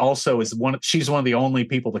Wynn. She also she's one of the only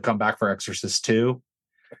people to come back for Exorcist II.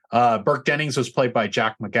 Burke Dennings was played by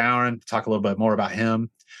Jack McGowan. Talk a little bit more about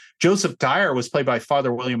him. Joseph Dyer was played by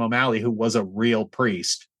Father William O'Malley, who was a real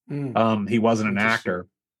priest. He wasn't an actor.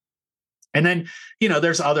 And then,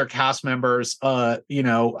 there's other cast members.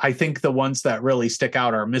 I think the ones that really stick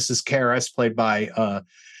out are Mrs. Karis, played by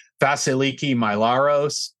Vasiliki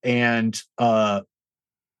Milaros, and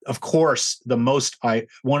of course,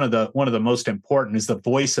 one of the most important is the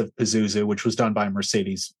voice of Pazuzu, which was done by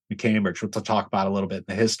Mercedes McCambridge, which we'll talk about a little bit in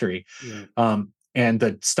the history. Yeah. And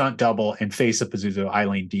the stunt double and face of Pazuzu,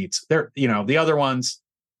 Eileen Dietz. They're, the other ones,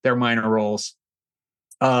 they're minor roles.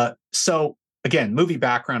 So again, movie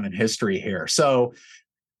background and history here. So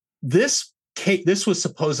this was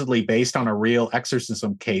supposedly based on a real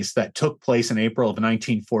exorcism case that took place in April of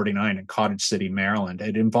 1949 in Cottage City, Maryland.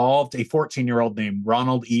 It involved a 14-year-old named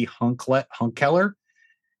Ronald E. Hunkeler.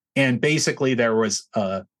 And basically there was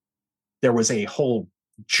a whole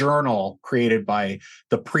journal created by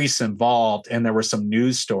the priests involved, and there were some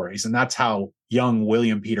news stories. And that's how young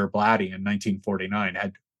William Peter Blatty in 1949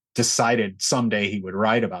 had decided someday he would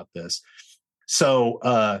write about this.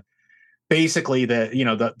 So basically, there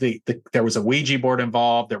was a Ouija board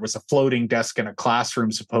involved. There was a floating desk in a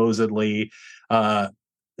classroom, supposedly.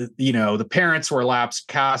 The parents were lapsed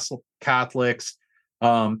Catholics,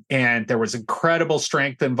 and there was incredible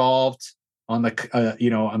strength involved on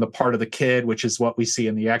the part of the kid, which is what we see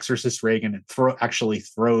in The Exorcist. Reagan actually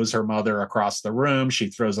throws her mother across the room. She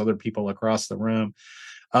throws other people across the room.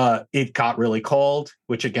 It got really cold,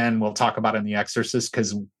 which again we'll talk about in The Exorcist,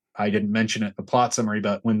 because I didn't mention it in the plot summary,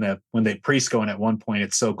 but when the priests go in at one point,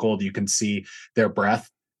 it's so cold you can see their breath.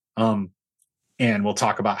 and we'll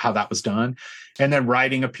talk about how that was done. And then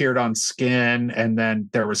writing appeared on skin, and then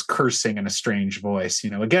there was cursing in a strange voice.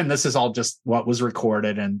 Again, this is all just what was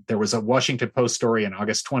recorded. And there was a Washington Post story in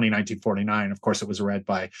August 20, 1949. Of course, it was read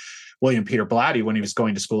by William Peter Blatty when he was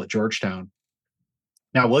going to school at Georgetown.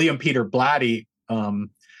 Now, William Peter Blatty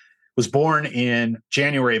was born in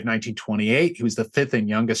January of 1928. He was the fifth and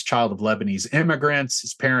youngest child of Lebanese immigrants.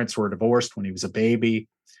 His parents were divorced when he was a baby.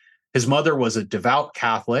 His mother was a devout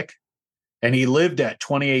Catholic, and he lived at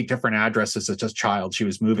 28 different addresses as a child. She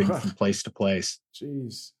was moving from place to place.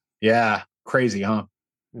 Jeez. Yeah. Crazy, huh?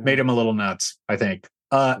 Yeah. Made him a little nuts, I think.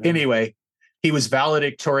 Anyway, he was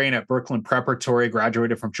valedictorian at Brooklyn Preparatory,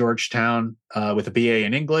 graduated from Georgetown with a BA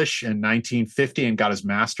in English in 1950 and got his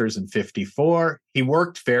master's in 54. He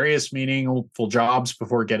worked various meaningful jobs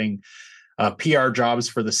before getting PR jobs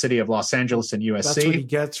for the city of Los Angeles and USC. That's what he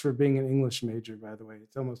gets for being an English major, by the way.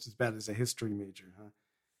 It's almost as bad as a history major, huh?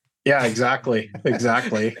 Yeah, exactly.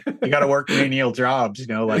 Exactly. You got to work menial jobs,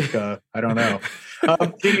 I don't know.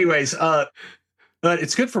 Anyways, but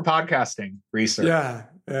it's good for podcasting research. Yeah.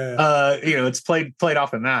 It's played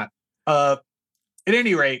off in that. At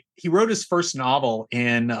any rate, he wrote his first novel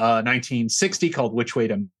in 1960 called Which Way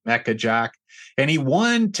to Mecca, Jack? And he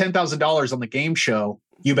won $10,000 on the game show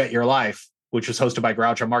You Bet Your Life, which was hosted by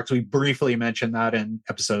Groucho Marx. We briefly mentioned that in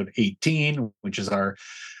episode 18, which is our,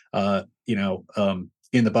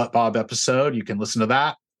 In the Butt Bob episode. You can listen to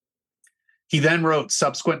that. He then wrote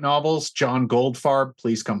subsequent novels, John Goldfarb,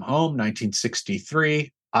 Please Come Home,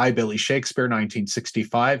 1963, I, Billy Shakespeare,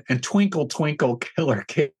 1965, and Twinkle, Twinkle, Killer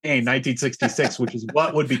Kane, 1966, which is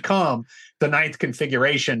what would become the Ninth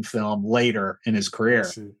Configuration film later in his career.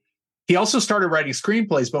 He also started writing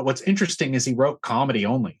screenplays, but what's interesting is he wrote comedy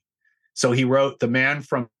only. So he wrote The Man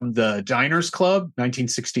from the Diners Club,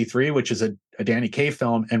 1963, which is a Danny Kaye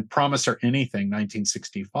film, and Promise Her Anything,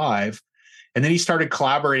 1965. And then he started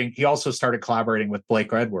collaborating. He also started collaborating with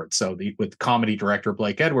Blake Edwards, with comedy director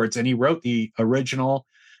Blake Edwards. And he wrote the original,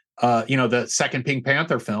 the second Pink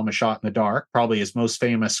Panther film, A Shot in the Dark, probably his most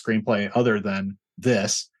famous screenplay other than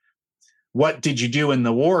this. What Did You Do in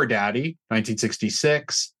the War, Daddy,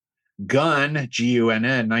 1966. Gun, Gunn,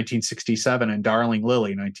 1967, and Darling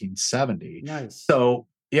Lily, 1970. Nice. So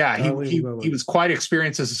yeah, he was quite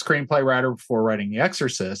experienced as a screenplay writer before writing The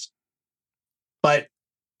Exorcist, but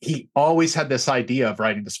he always had this idea of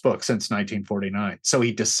writing this book since 1949. So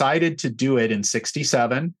he decided to do it in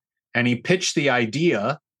 67, and he pitched the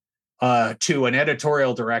idea to an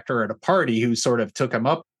editorial director at a party who sort of took him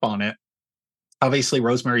up on it. Obviously,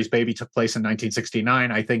 Rosemary's Baby took place in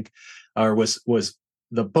 1969, I think, or was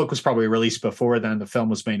the book was probably released before then. The film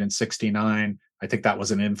was made in 69. I think that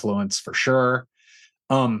was an influence for sure.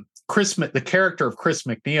 The character of Chris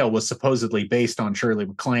McNeil was supposedly based on Shirley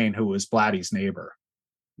MacLaine, who was Blatty's neighbor.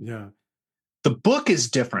 Yeah. The book is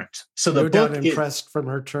different. So the book impressed from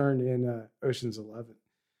her turn in Ocean's 11.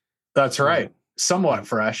 That's right. Yeah. Somewhat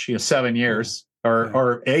fresh, 7 years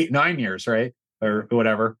or 9 years, right? Or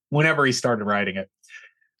whatever, whenever he started writing it.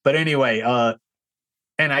 But anyway,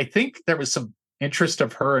 and I think there was some interest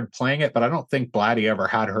of her in playing it, but I don't think Blatty ever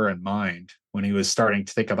had her in mind when he was starting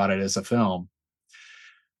to think about it as a film.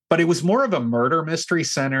 But it was more of a murder mystery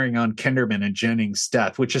centering on Kinderman and Jennings'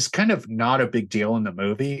 death, which is kind of not a big deal in the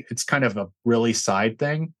movie. It's kind of a really side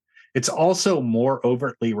thing. It's also more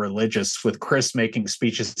overtly religious, with Chris making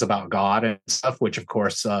speeches about God and stuff, which of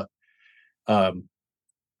course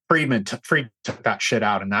Friedman took that shit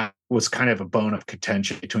out, and that was kind of a bone of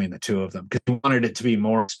contention between the two of them, because he wanted it to be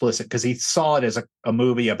more explicit, because he saw it as a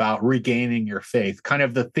movie about regaining your faith. Kind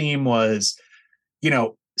of the theme was,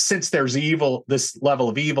 since there's evil, this level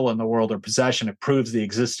of evil in the world or possession, it proves the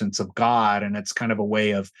existence of God, and it's kind of a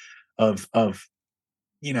way of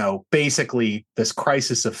basically this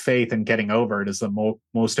crisis of faith and getting over it is the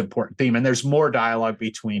most important theme. And there's more dialogue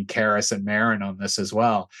between Karras and Marin on this as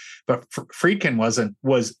well. But Friedkin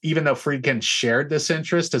even though Friedkin shared this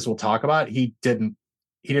interest, as we'll talk about, he didn't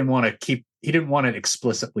want it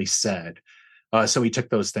explicitly said. So he took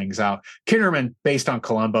those things out. Kinderman, based on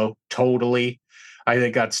Columbo, totally. I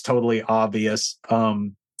think that's totally obvious.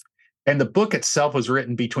 And the book itself was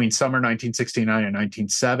written between summer 1969 and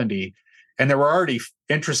 1970. And there were already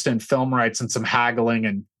interest in film rights and some haggling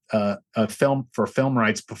and film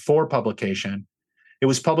rights before publication. It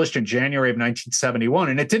was published in January of 1971,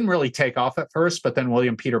 and it didn't really take off at first. But then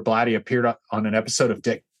William Peter Blatty appeared on an episode of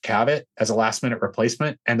Dick Cavett as a last-minute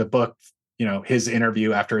replacement, and the book, after his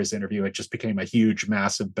interview, it just became a huge,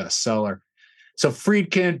 massive bestseller. So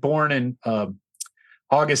Friedkin, born in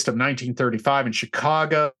August of 1935 in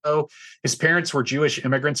Chicago. His parents were Jewish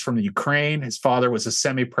immigrants from the Ukraine. His father was a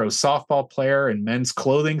semi-pro softball player and men's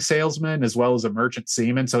clothing salesman, as well as a merchant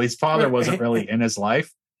seaman. So his father wasn't really in his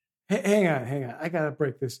life. Hang on. I got to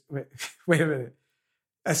break this. Wait a minute.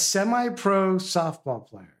 A semi-pro softball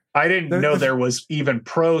player. I didn't know there was even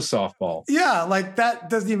pro softball. Yeah, like that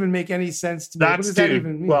doesn't even make any sense to me. What does that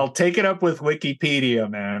even mean? Well, take it up with Wikipedia,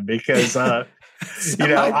 man, because I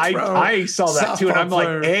saw that too, and I'm like,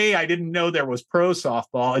 I didn't know there was pro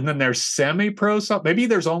softball, and then there's semi-pro softball. Maybe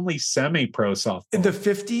there's only semi-pro softball in the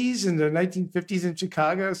 50s, in the 1950s in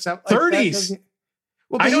Chicago, 30s.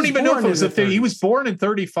 I don't even know if it was a thing. He was born in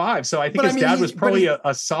 35, so I think his dad was probably a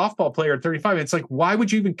softball player at 35. It's like, why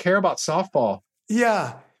would you even care about softball?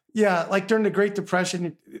 Yeah. Like during the Great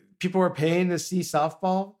Depression, people were paying to see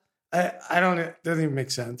softball. I don't. It doesn't even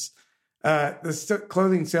make sense. The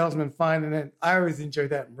clothing salesman, fine, and then I always enjoyed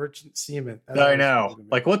that merchant seaman. I know,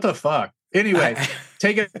 like what the fuck. Anyway,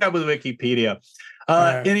 take it up with Wikipedia.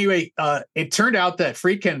 Anyway, it turned out that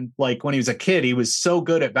Friedkin, like when he was a kid, he was so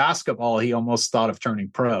good at basketball, he almost thought of turning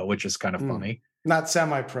pro, which is kind of funny. Not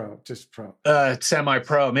semi-pro, just pro.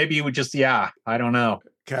 Semi-pro. Maybe he would just, I don't know.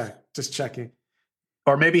 Okay, just checking.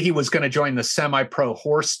 Or maybe he was going to join the semi-pro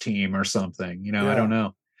horse team or something. I don't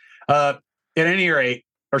know. At any rate,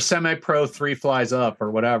 or semi-pro 3 flies up or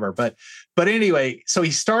whatever. But anyway, so he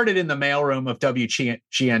started in the mailroom of WGN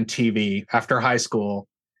TV after high school,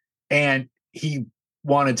 and he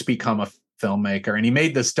wanted to become a filmmaker. And he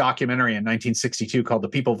made this documentary in 1962 called The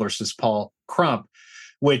People versus Paul Crump,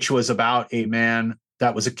 which was about a man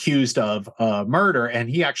that was accused of murder. And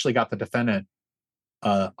he actually got the defendant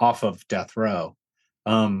off of death row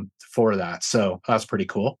for that. So that's pretty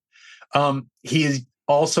cool. He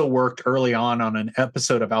also worked early on an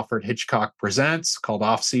episode of Alfred Hitchcock Presents called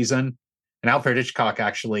Off Season. And Alfred Hitchcock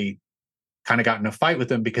actually kind of got in a fight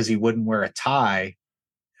with him because he wouldn't wear a tie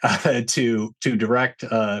to direct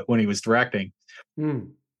when he was directing.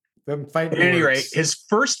 At any rate, his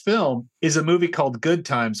first film is a movie called Good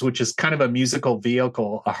Times, which is kind of a musical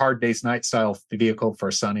vehicle, a Hard Day's Night style vehicle for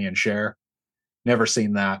Sonny and Cher. Never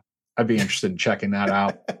seen that. I'd be interested in checking that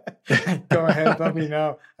out. Go ahead, let me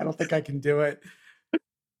know. I don't think I can do it.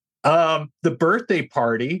 The Birthday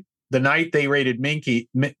Party, The Night They Raided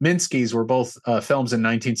Minsky's were both films in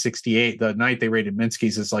 1968. The Night They Raided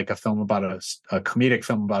Minsky's is like a film about a comedic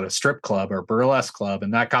film about a strip club or burlesque club,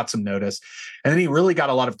 and that got some notice. And then he really got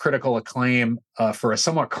a lot of critical acclaim for a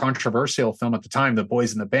somewhat controversial film at the time, The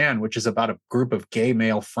Boys in the Band, which is about a group of gay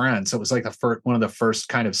male friends. So it was like one of the first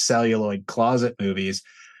kind of celluloid closet movies.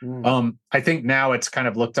 I think now it's kind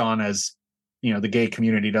of looked on as, the gay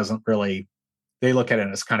community doesn't really, they look at it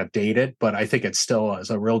as kind of dated, but I think it still is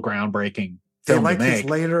a real groundbreaking film to make. His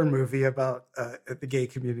later movie about the gay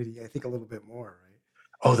community, I think a little bit more, right?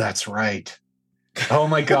 Oh, that's right. Oh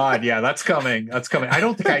my God. Yeah, that's coming. I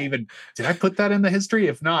don't think did I put that in the history?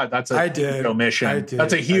 If not, that's a huge omission.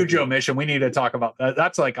 That's a huge omission. We need to talk about that.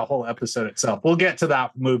 That's like a whole episode itself. We'll get to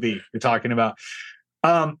that movie you're talking about.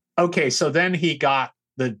 Okay. So then he got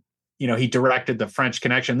he directed The French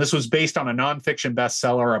Connection. This was based on a nonfiction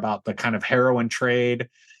bestseller about the kind of heroin trade.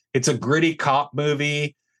 It's a gritty cop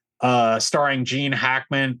movie starring Gene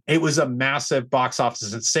Hackman. It was a massive box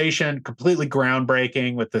office sensation, completely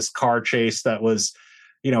groundbreaking with this car chase that was,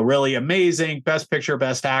 really amazing. Best picture,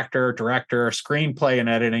 best actor, director, screenplay, and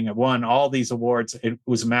editing. It won all these awards. It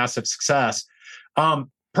was a massive success.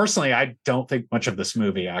 Personally, I don't think much of this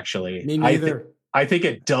movie, actually. Me neither. I think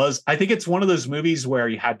it does. I think it's one of those movies where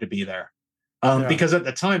you had to be there because at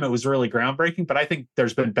the time it was really groundbreaking, but I think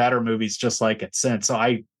there's been better movies just like it since. So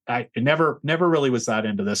I never really was that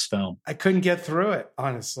into this film. I couldn't get through it,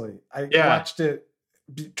 honestly. I watched it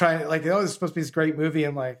trying it's supposed to be this great movie.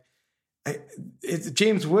 And it's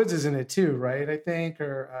James Woods is in it too, right? I think,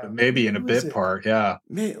 or maybe in a bit part. Yeah.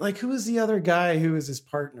 Who was the other guy who was his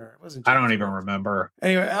partner? It wasn't. I don't even remember.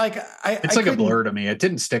 Anyway, it's like a blur to me. It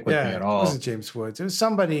didn't stick with me at all. It wasn't James Woods. It was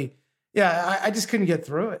somebody. Yeah, I just couldn't get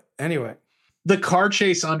through it. Anyway, the car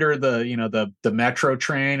chase under the metro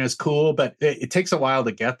train is cool, but it takes a while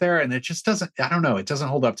to get there, and it just doesn't. I don't know. It doesn't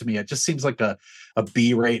hold up to me. It just seems like a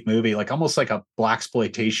B-rate movie, like almost like a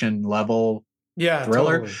blaxploitation level. Yeah,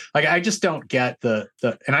 thriller. Totally. Like I just don't get the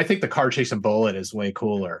and I think the car chase and bullet is way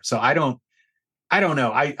cooler. So I don't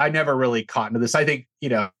know. I never really caught into this. I think,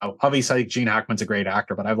 obviously I think Gene Hackman's a great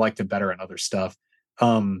actor, but I've liked him better in other stuff.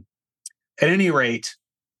 At any rate,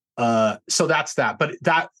 so that's that.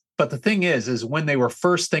 But the thing is when they were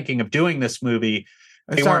first thinking of doing this movie,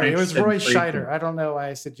 it was Roy Scheider. I don't know why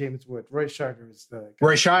I said James Wood. Roy Scheider was the guy.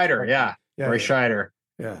 Roy Scheider, yeah. Roy Scheider.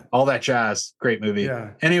 Yeah. All that jazz. Great movie.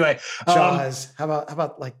 Yeah. Anyway. Jaws. How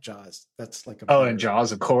about like Jaws? That's like a and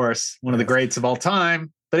Jaws, of course. One of the greats of all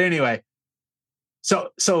time. But anyway.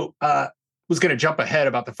 So was going to jump ahead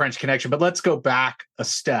about the French Connection, but let's go back a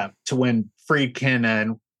step to when Friedkin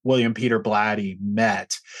and William Peter Blatty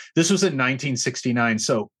met. This was in 1969.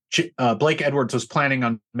 So Blake Edwards was planning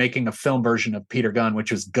on making a film version of Peter Gunn,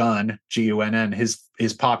 which was Gunn, Gunn,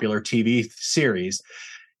 his popular TV series.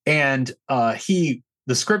 And the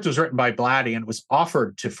script was written by Blatty and was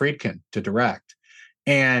offered to Friedkin to direct.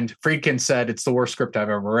 And Friedkin said, it's the worst script I've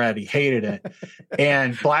ever read. He hated it.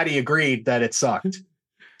 And Blatty agreed that it sucked.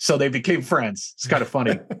 So they became friends. It's kind of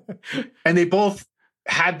funny. And they both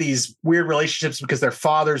had these weird relationships because their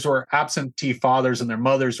fathers were absentee fathers and their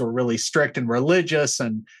mothers were really strict and religious.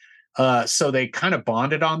 And so they kind of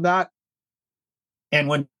bonded on that. And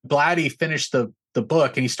when Blatty finished the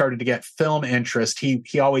book and he started to get film interest,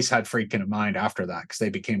 he always had Friedkin in mind after that because they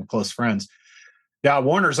became close friends. Yeah,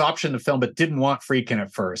 Warner's optioned the film, but didn't want Friedkin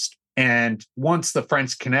at first. And once the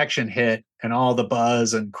French Connection hit and all the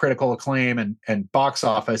buzz and critical acclaim and box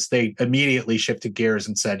office, they immediately shifted gears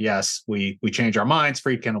and said, yes, we change our minds.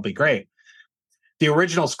 Friedkin will be great. The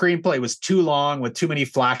original screenplay was too long with too many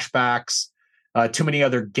flashbacks, too many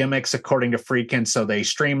other gimmicks, according to Friedkin. So they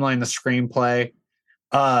streamlined the screenplay.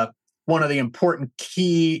 One of the important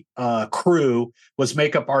key crew was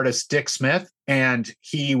makeup artist Dick Smith, and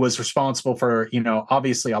he was responsible for,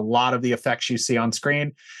 obviously a lot of the effects you see on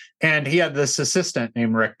screen. And he had this assistant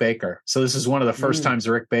named Rick Baker. So this is one of the first times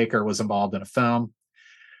Rick Baker was involved in a film.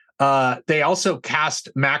 They also cast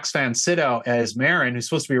Max van Sydow as Marin, who's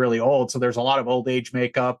supposed to be really old. So there's a lot of old age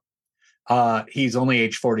makeup. He's only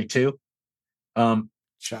age 42. And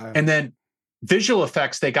then visual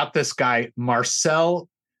effects, they got this guy, Marcel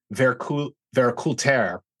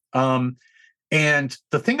Vercoulter. And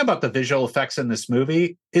the thing about the visual effects in this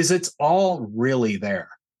movie is it's all really there.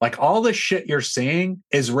 Like all the shit you're seeing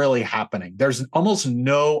is really happening. There's almost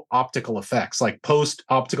no optical effects, like post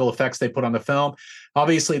optical effects they put on the film.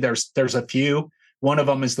 Obviously there's a few. One of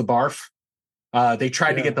them is the barf. They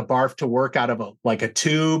tried to get the barf to work out of a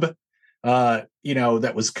tube,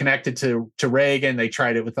 that was connected to Reagan. They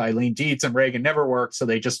tried it with Eileen Dietz and Reagan never worked. So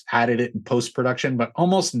they just added it in post-production, but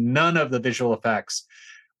almost none of the visual effects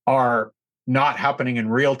are not happening in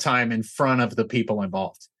real time in front of the people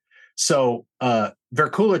involved. So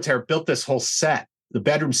Vercoulter built this whole set. The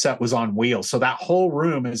bedroom set was on wheels. So that whole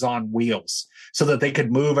room is on wheels so that they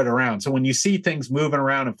could move it around. So when you see things moving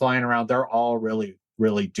around and flying around, they're all really,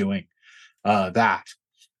 really doing that.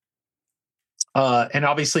 And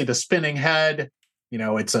obviously the spinning head,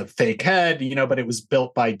 it's a fake head, but it was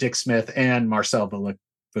built by Dick Smith and Marcel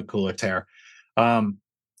Vercoulter. And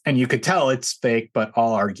you could tell it's fake, but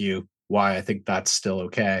I'll argue why I think that's still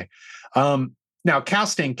okay. Now,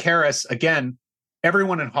 casting Karras, again,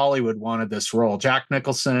 everyone in Hollywood wanted this role. Jack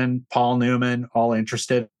Nicholson, Paul Newman, all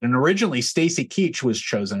interested. And originally, Stacy Keach was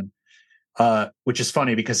chosen, which is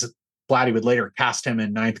funny because Blatty would later cast him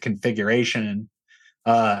in Ninth Configuration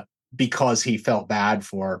because he felt bad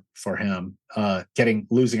for him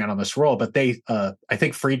losing out on this role. But I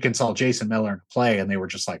think Friedkin saw Jason Miller in a play, and they were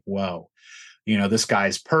just like, whoa, this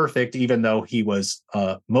guy's perfect, even though he was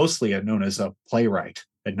mostly known as a playwright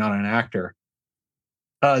and not an actor.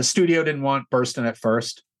 Studio didn't want Burstyn at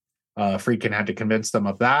first. Friedkin had to convince them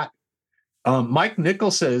of that. Mike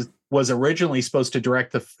Nichols was originally supposed to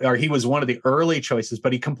direct he was one of the early choices,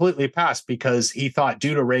 but he completely passed because he thought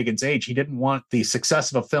due to Reagan's age, he didn't want the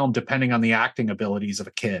success of a film depending on the acting abilities of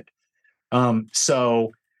a kid.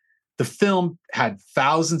 So the film had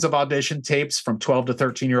thousands of audition tapes from 12 to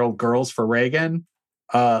 13-year-old girls for Reagan.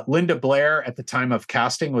 Linda Blair at the time of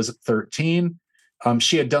casting was 13.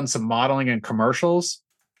 She had done some modeling and commercials.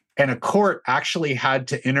 And a court actually had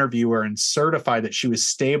to interview her and certify that she was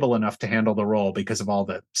stable enough to handle the role because of all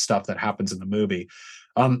the stuff that happens in the movie.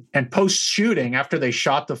 And post-shooting, after they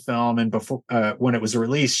shot the film and before when it was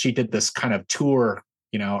released, she did this kind of tour,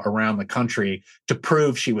 around the country to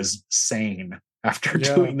prove she was sane after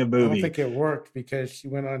doing the movie. I don't think it worked because she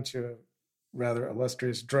went on to a rather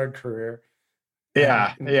illustrious drug career.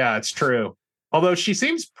 Yeah, it's true. Although she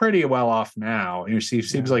seems pretty well off now. She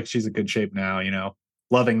seems like she's in good shape now,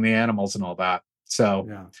 loving the animals and all that.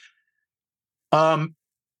 So,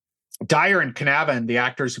 Dyer and Canavan, the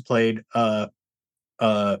actors who played Dyer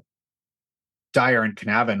and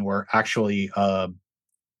Canavan were actually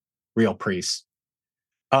real priests.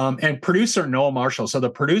 And producer Noel Marshall. So the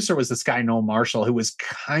producer was this guy, Noel Marshall, who was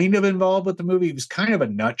kind of involved with the movie. He was kind of a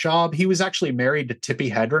nut job. He was actually married to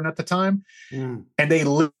Tippi Hedren at the time. And they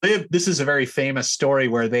lived, this is a very famous story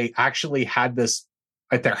where they actually had this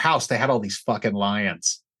at their house, they had all these fucking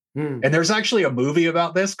lions. Mm. And there's actually a movie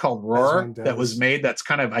about this called Roar that was made. That's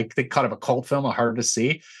kind of, I think, kind of a cult film, hard to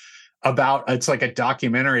see. It's like a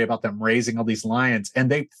documentary about them raising all these lions,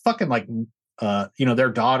 and they fucking like, their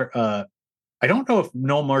daughter. I don't know if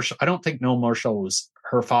Noel Marshall. I don't think Noel Marshall was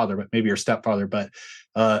her father, but maybe her stepfather. But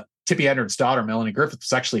Tippi Hedren's daughter, Melanie Griffith,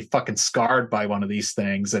 was actually fucking scarred by one of these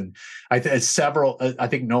things, and I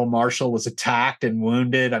think Noel Marshall was attacked and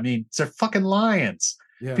wounded. I mean, they're fucking lions.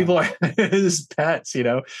 Yeah. People are his pets,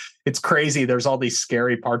 It's crazy. There's all these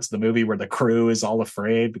scary parts of the movie where the crew is all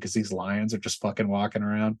afraid because these lions are just fucking walking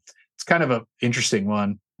around. It's kind of an interesting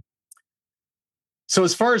one. So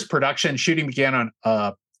as far as production, shooting began on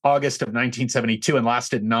August of 1972 and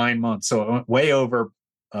lasted 9 months. So it went way over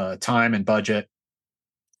time and budget.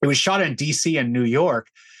 It was shot in DC and New York.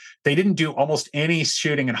 They didn't do almost any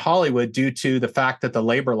shooting in Hollywood due to the fact that the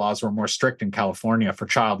labor laws were more strict in California for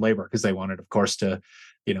child labor, because they wanted, of course, they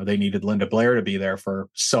needed Linda Blair to be there for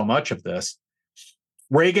so much of this.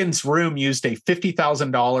 Reagan's room used a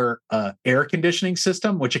 $50,000 air conditioning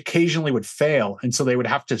system, which occasionally would fail. And so they would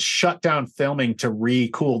have to shut down filming to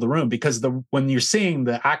re-cool the room, because when you're seeing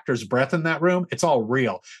the actor's breath in that room, it's all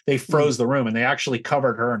real. They froze the room, and they actually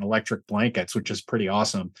covered her in electric blankets, which is pretty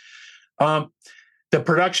awesome. The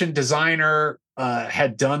production designer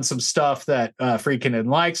had done some stuff that Friedkin didn't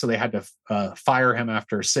like, so they had to fire him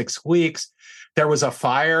after 6 weeks. There was a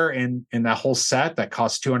fire in that whole set that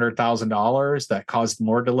cost $200,000 that caused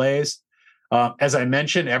more delays. As I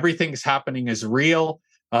mentioned, everything's happening is real.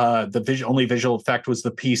 The only visual effect was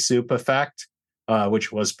the pea soup effect,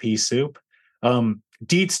 which was pea soup.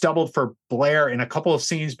 Dietz doubled for Blair in a couple of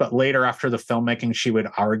scenes, but later after the filmmaking, she would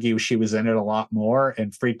argue she was in it a lot more.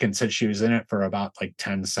 And Friedkin said she was in it for about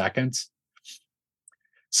 10 seconds.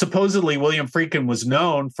 Supposedly, William Friedkin was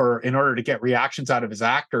known in order to get reactions out of his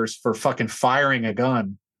actors, for fucking firing a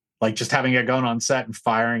gun, like just having a gun on set and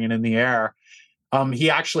firing it in the air. He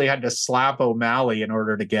actually had to slap O'Malley in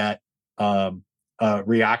order to get a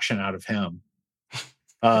reaction out of him.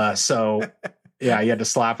 Yeah, he had to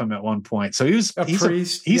slap him at one point. So he's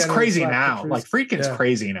crazy now. Like Friedkin's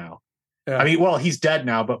crazy now. Yeah. I mean, well, he's dead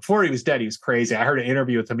now, but before he was dead, he was crazy. I heard an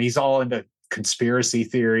interview with him. He's all into conspiracy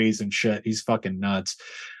theories and shit. He's fucking nuts.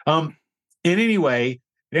 At any rate,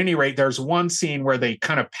 there's one scene where they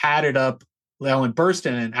kind of padded up Ellen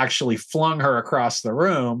Burstyn and actually flung her across the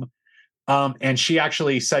room. And she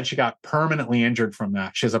actually said she got permanently injured from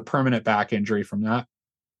that. She has a permanent back injury from that.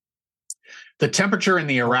 The temperature in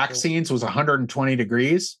the Iraq scenes was 120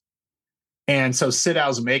 degrees. And so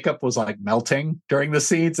Sidow's makeup was like melting during the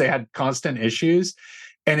scenes. They had constant issues.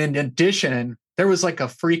 And in addition, there was like a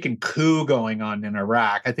freaking coup going on in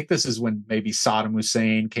Iraq. I think this is when maybe Saddam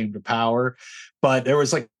Hussein came to power, but there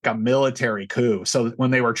was like a military coup. So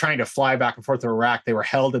when they were trying to fly back and forth to Iraq, they were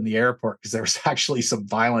held in the airport because there was actually some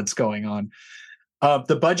violence going on.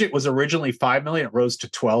 The budget was originally $5 million. It rose to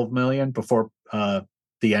 $12 million before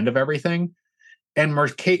the end of everything. And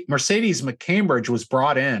Mercedes McCambridge was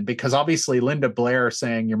brought in because obviously Linda Blair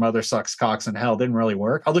saying your mother sucks cocks in hell didn't really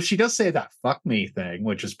work. Although she does say that fuck me thing,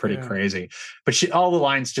 which is pretty crazy. But all the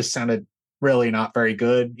lines just sounded really not very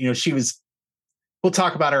good. We'll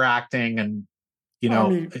talk about her acting and,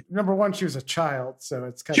 number one, she was a child. So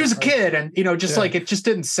it's kind of. She was a kid and, like it just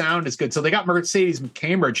didn't sound as good. So they got Mercedes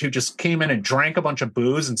McCambridge, who just came in and drank a bunch of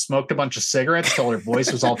booze and smoked a bunch of cigarettes till her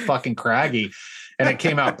voice was all fucking craggy. And it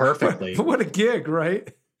came out perfectly. What a gig, right?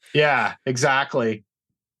 Yeah, exactly.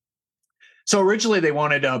 So originally they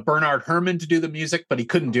wanted Bernard Herrmann to do the music, but he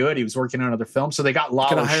couldn't do it. He was working on other films. So they got Lalo Schifrin.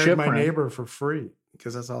 Could have hired My Neighbor for free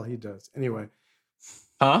because that's all he does. Anyway.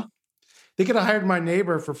 Huh? They could have hired My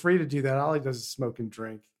Neighbor for free to do that. All he does is smoke and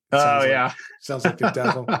drink. Sounds like the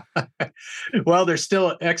devil. Well, there's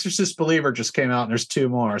still Exorcist Believer just came out and there's 2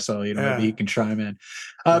 more. So, maybe he can chime in.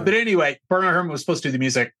 But anyway, Bernard Herrmann was supposed to do the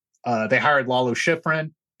music. They hired Lalo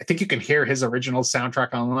Schifrin. I think you can hear his original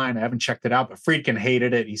soundtrack online. I haven't checked it out, but Friedkin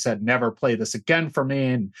hated it. He said, never play this again for me.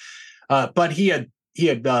 And, but he had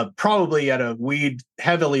probably at a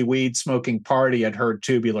heavily weed smoking party had heard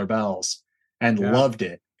Tubular Bells and loved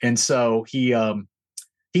it. And so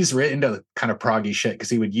he's written into kind of proggy shit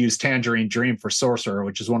because he would use Tangerine Dream for Sorcerer,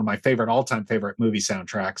 which is one of my all-time favorite movie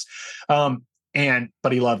soundtracks.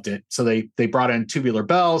 But he loved it. So they brought in Tubular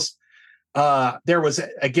Bells. There was,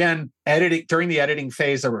 again, during the editing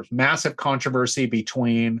phase, there was massive controversy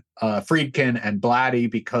between Friedkin and Blatty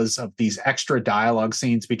because of these extra dialogue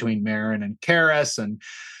scenes between Marin and Karras and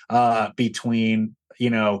between,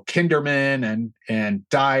 Kinderman and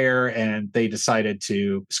Dyer, and they decided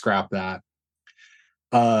to scrap that.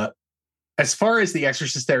 As far as The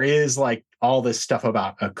Exorcist, there is like all this stuff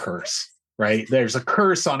about a curse, right? There's a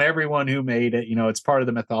curse on everyone who made it. It's part of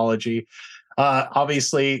the mythology.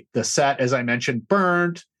 Obviously, the set, as I mentioned,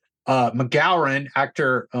 burned. McGowan,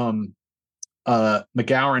 actor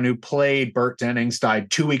McGowan, who played Burt Dennings, died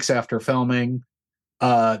 2 weeks after filming.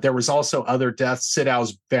 There was also other deaths.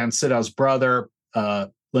 Van Sydow's brother,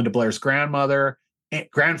 Linda Blair's grandfather,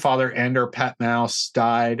 and her pet mouse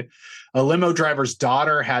died. A limo driver's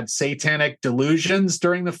daughter had satanic delusions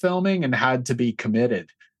during the filming and had to be committed.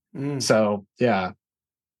 So, yeah.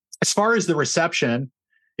 As far as the reception,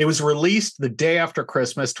 it was released the day after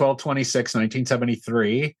Christmas, 12/26,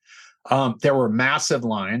 1973. There were massive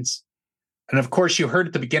lines. And of course, you heard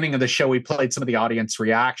at the beginning of the show, we played some of the audience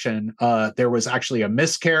reaction. There was actually a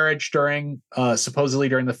miscarriage supposedly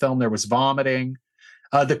during the film. There was vomiting.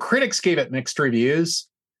 The critics gave it mixed reviews.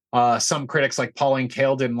 Some critics like Pauline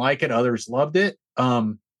Kael didn't like it. Others loved it.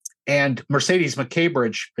 And Mercedes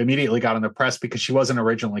McCambridge immediately got in the press because she wasn't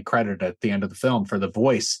originally credited at the end of the film for the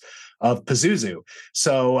voice of Pazuzu.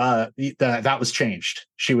 So that was changed.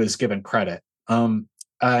 She was given credit. And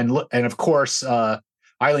of course,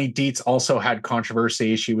 Eileen Dietz also had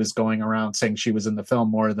controversy. She was going around saying she was in the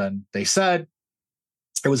film more than they said.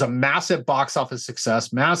 It was a massive box office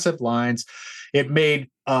success, massive lines. It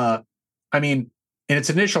made, in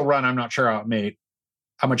its initial run, I'm not sure how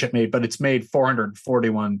much it made, but it's made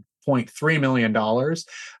 $441.3 million,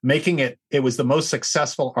 making it was the most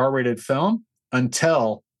successful R-rated film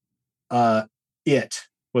until it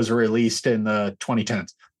was released in the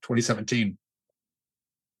 2017.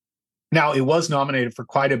 Now, it was nominated for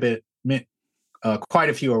quite a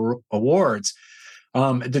few awards.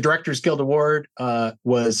 The Directors Guild Award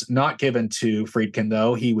was not given to Friedkin,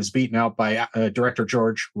 though. He was beaten out by director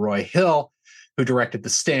George Roy Hill, who directed The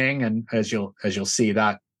Sting, and as you'll see,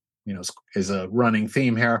 that is a running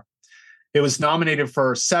theme here. It was nominated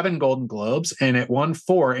for 7 Golden Globes, and it won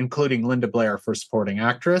 4, including Linda Blair for supporting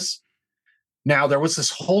actress. Now, there was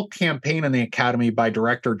this whole campaign in the Academy by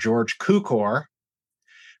director George Cukor,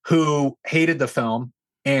 who hated the film,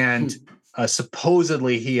 and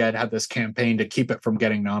supposedly he had this campaign to keep it from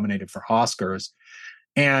getting nominated for Oscars.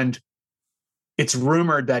 And it's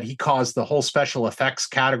rumored that he caused the whole special effects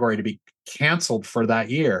category to be canceled for that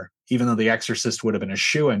year, even though The Exorcist would have been a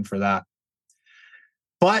shoo-in for that.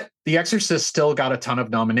 But The Exorcist still got a ton of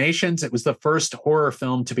nominations. It was the first horror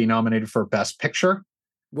film to be nominated for Best Picture.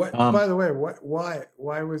 What? By the way,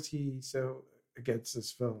 why was he so against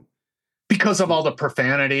this film? Because of all the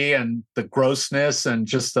profanity and the grossness, and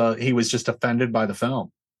just he was just offended by the film.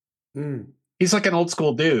 He's like an old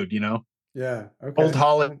school dude, Yeah. Okay. Old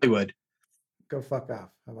Hollywood. Go fuck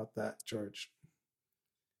off. How about that, George?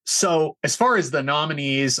 So as far as the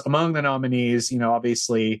nominees, among the nominees,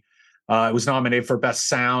 obviously it was nominated for Best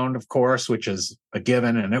Sound, of course, which is a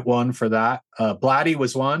given, and it won for that. Blatty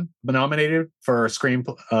was nominated for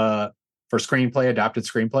screenplay, adapted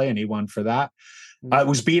screenplay, and he won for that. It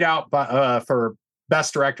was beat out for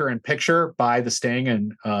Best Director and Picture by The Sting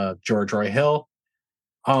and George Roy Hill.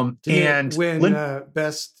 Did it win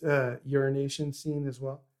Best Urination Scene as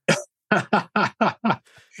well?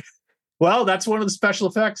 Well, that's one of the special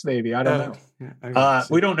effects, maybe. I don't know.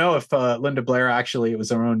 We don't know if Linda Blair actually it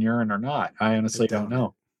was her own urine or not. I honestly don't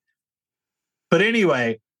know. But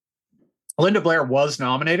anyway, Linda Blair was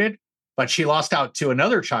nominated, but she lost out to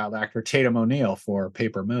another child actor, Tatum O'Neal, for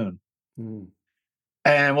Paper Moon.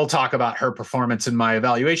 And we'll talk about her performance in my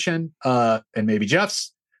evaluation and maybe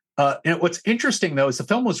Jeff's. And what's interesting, though, is the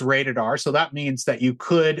film was rated R, so that means that you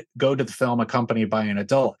could go to the film accompanied by an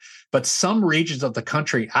adult. But some regions of the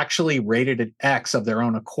country actually rated it X of their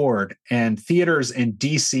own accord, and theaters in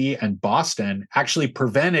D.C. and Boston actually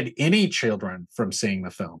prevented any children from seeing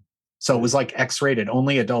the film. So it was like X-rated.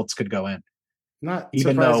 Only adults could go in. Not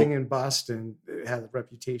surprising in Boston, it had a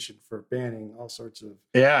reputation for banning all sorts of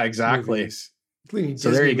movies. Including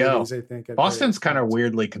Disney there you movies, go. I think. Boston's kind of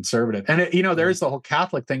weirdly conservative. And, there is the whole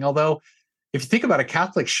Catholic thing. Although, if you think about it,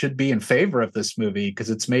 Catholics should be in favor of this movie because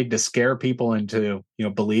it's made to scare people into,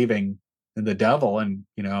 believing in the devil and,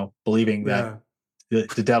 believing that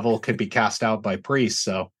the devil could be cast out by priests.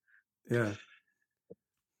 So, yeah.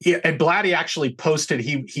 And Blatty actually posted,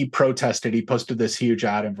 he protested. He posted this huge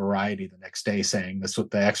ad in Variety the next day saying The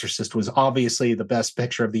Exorcist was obviously the best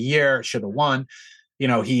picture of the year. It should have won.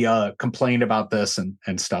 He complained about this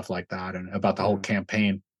and stuff like that, and about the whole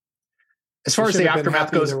campaign. As far as the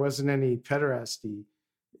aftermath goes, there wasn't any pederasty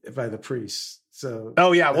by the priests. So,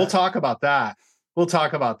 we'll talk about that. We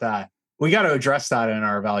got to address that in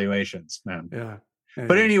our evaluations, man. Yeah.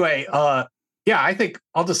 But anyway, I think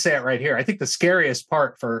I'll just say it right here. I think the scariest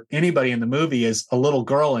part for anybody in the movie is a little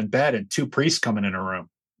girl in bed and 2 priests coming in a room.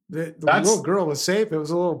 The little girl was safe. It was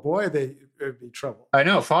a little boy. would be trouble. I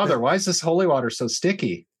know, Father. Why is this holy water so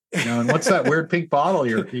sticky? You know, and what's that weird pink bottle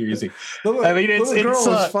you're using? I mean, it's girl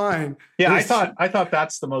was fine. Yeah, I thought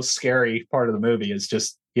that's the most scary part of the movie is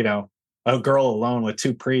just, you know, a girl alone with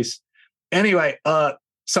two priests. Anyway,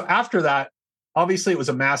 so after that, obviously it was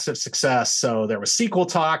a massive success. So there was sequel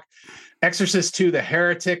talk. Exorcist II: The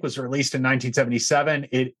Heretic was released in 1977.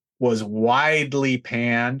 It was widely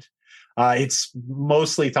panned. It's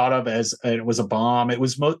mostly thought of as it was a bomb.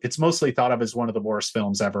 It's mostly thought of as one of the worst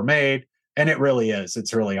films ever made. And it really is.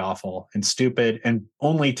 It's really awful and stupid and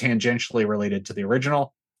only tangentially related to the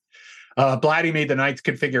original. Blatty made the ninth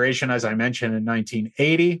configuration, as I mentioned, in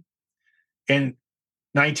 1980. In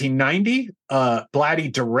 1990, Blatty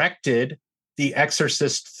directed The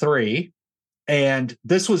Exorcist 3. And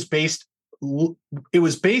this was based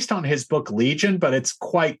on his book Legion, but it's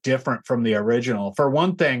quite different from the original. For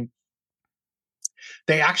one thing,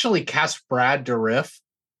 they actually cast Brad Dourif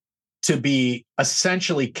to be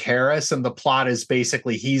essentially Karras, and the plot is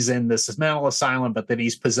basically he's in this mental asylum, but that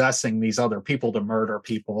he's possessing these other people to murder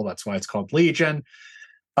people. That's why it's called Legion.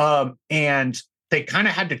 And they kind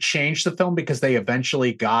of had to change the film because they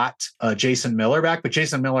eventually got Jason Miller back, but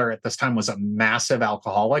Jason Miller at this time was a massive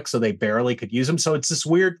alcoholic, so they barely could use him. So it's this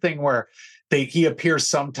weird thing where he appears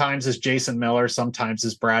sometimes as Jason Miller, sometimes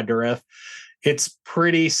as Brad Dourif. It's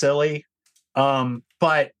pretty silly.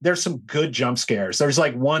 But there's some good jump scares. There's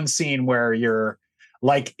like one scene where you're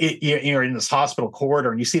in this hospital corridor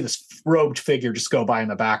and you see this robed figure just go by in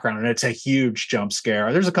the background, and it's a huge jump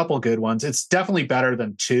scare. There's a couple of good ones. It's definitely better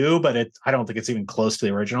than 2, but I don't think it's even close to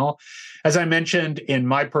the original. As I mentioned in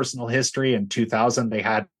my personal history in 2000, they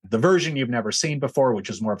had the version you've never seen before, which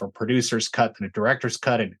is more of a producer's cut than a director's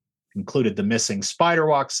cut. It included the missing spider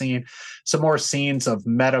walk scene, some more scenes of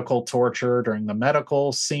medical torture during the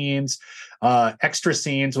medical scenes, extra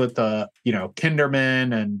scenes with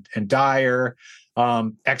Kinderman and Dyer,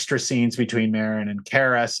 extra scenes between Marin and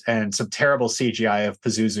Karras, and some terrible CGI of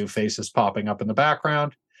Pazuzu faces popping up in the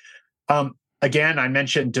background. Again, I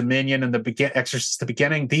mentioned Dominion and Exorcist at the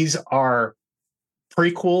beginning. These are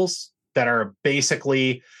prequels that are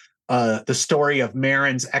basically the story of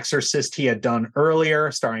Marin's Exorcist he had done earlier,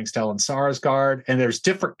 starring Stellan Skarsgård. And there's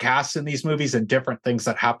different casts in these movies and different things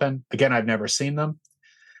that happen. Again, I've never seen them.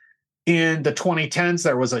 In the 2010s,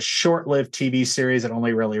 there was a short-lived TV series that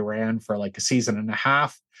only really ran for like a season and a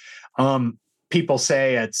half. People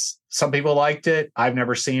say some people liked it. I've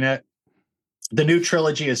never seen it. The new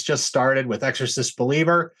trilogy has just started with Exorcist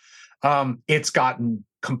Believer. It's gotten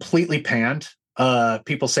completely panned.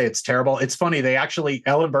 People say it's terrible. It's funny.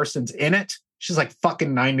 Ellen Burstyn's in it. She's like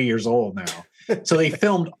fucking 90 years old now. So they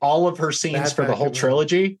filmed all of her scenes for the whole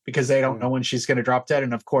trilogy because they don't know when she's going to drop dead.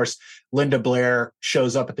 And of course, Linda Blair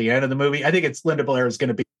shows up at the end of the movie. I think Linda Blair is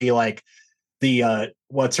going to be like the,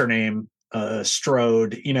 what's her name?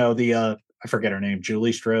 Strode, I forget her name,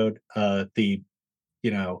 Julie Strode, Jamie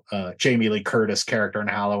Lee Curtis character in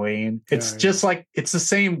Halloween. It's just like, it's the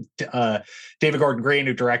same David Gordon Green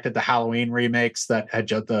who directed the Halloween remakes that had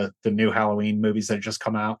just the new Halloween movies that had just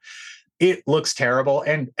come out. It looks terrible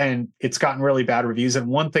and it's gotten really bad reviews. And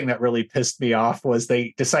one thing that really pissed me off was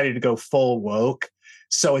they decided to go full woke.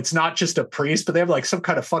 So it's not just a priest, but they have like some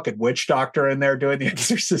kind of fucking witch doctor in there doing The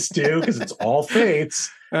Exorcist too, because it's all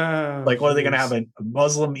faiths. What are they going to have a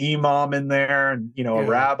Muslim imam in there and, a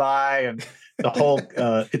rabbi and the whole,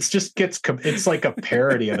 it's like a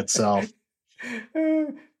parody of itself.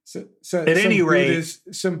 So at any rate,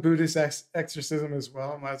 some Buddhist exorcism as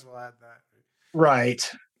well. Might as well add that. Right.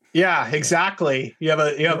 Yeah, exactly. You have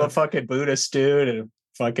a fucking Buddhist dude and a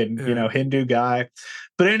fucking, Hindu guy.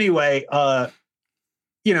 But anyway, I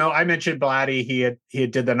mentioned Blatty. He had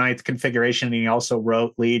did the ninth configuration, and he also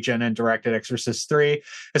wrote Legion and directed Exorcist 3.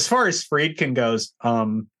 As far as Friedkin goes,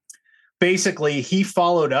 basically he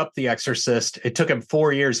followed up The Exorcist. It took him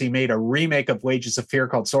 4 years. He made a remake of Wages of Fear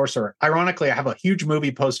called Sorcerer. Ironically, I have a huge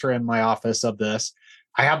movie poster in my office of this.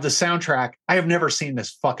 I have the soundtrack. I have never seen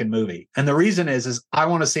this fucking movie. And the reason is I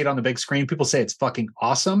want to see it on the big screen. People say it's fucking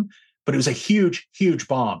awesome, but it was a huge, huge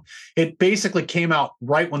bomb. It basically came out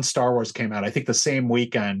right when Star Wars came out, I think the same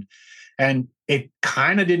weekend. And it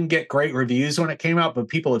kind of didn't get great reviews when it came out, but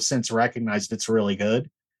people have since recognized it's really good.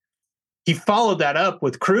 He followed that up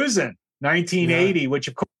with Cruisin' 1980, which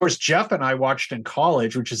of course Jeff and I watched in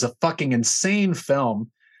college, which is a fucking insane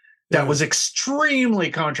film that was extremely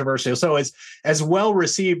controversial. So as well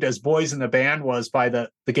received as Boys in the Band was by the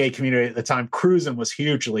gay community at the time, Cruisin' was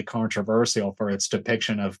hugely controversial for its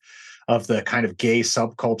depiction of the kind of gay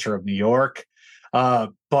subculture of New York.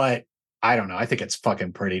 But I don't know. I think it's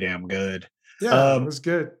fucking pretty damn good. Yeah, it was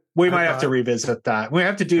good. We might have to revisit that. We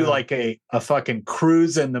have to do like a fucking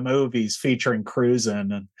cruise in the movies featuring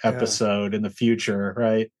cruising episode in the future,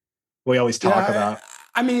 right? We always talk about.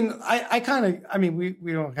 I mean, I kind of, I mean,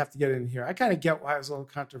 we don't have to get in here. I kind of get why it was a little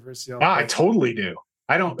controversial. I totally do.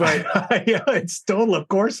 I don't, but yeah, it's total. Of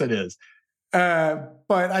course it is. But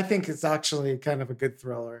I think it's actually kind of a good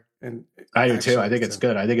thriller. And I do too. I think it's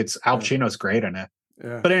good. I think it's Al Pacino's great in it.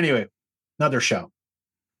 Yeah. But anyway, another show.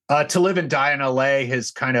 To Live and Die in LA,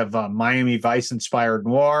 his kind of Miami Vice inspired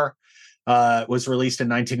noir, was released in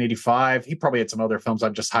 1985. He probably had some other films.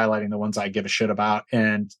 I'm just highlighting the ones I give a shit about.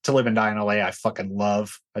 And To Live and Die in LA, I fucking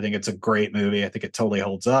love. I think it's a great movie. I think it totally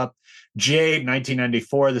holds up. Jade,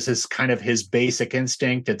 1994. This is kind of his Basic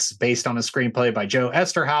Instinct. It's based on a screenplay by Joe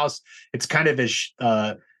Esterhaus. It's kind of his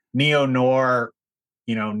neo-noir,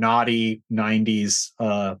 naughty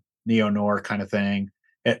 90s neo-noir kind of thing.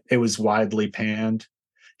 It was widely panned.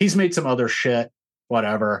 He's made some other shit,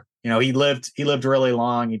 whatever. He lived really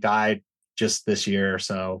long. He died just this year.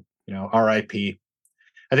 So, RIP.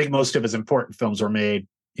 I think most of his important films were made,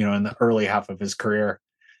 in the early half of his career.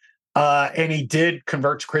 And he did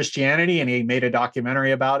convert to Christianity, and he made a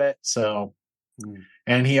documentary about it. So,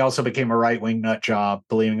 and he also became a right-wing nut job,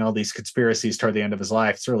 believing all these conspiracies toward the end of his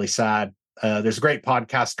life. It's really sad. There's a great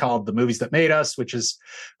podcast called The Movies That Made Us, which is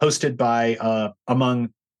hosted by,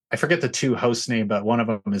 I forget the two hosts' name, but one of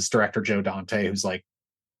them is director Joe Dante, who's like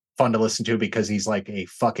fun to listen to because he's like a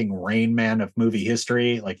fucking Rain Man of movie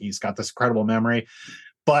history. Like he's got this incredible memory.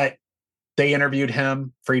 But they interviewed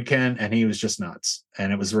him, Friedkin, and he was just nuts.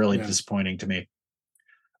 And it was really disappointing to me.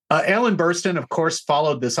 Ellen Burstyn, of course,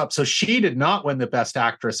 followed this up. So she did not win the Best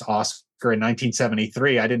Actress Oscar in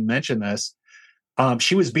 1973. I didn't mention this.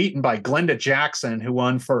 She was beaten by Glenda Jackson, who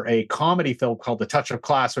won for a comedy film called The Touch of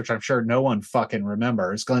Class, which I'm sure no one fucking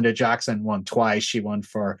remembers. Glenda Jackson won twice. She won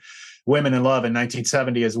for Women in Love in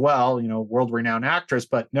 1970 as well, world-renowned actress.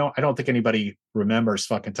 But no, I don't think anybody remembers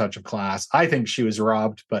fucking Touch of Class. I think she was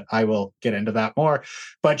robbed, but I will get into that more.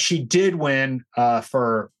 But she did win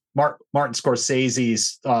for Martin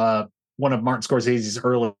Scorsese's one of Martin Scorsese's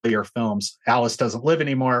earlier films, Alice Doesn't Live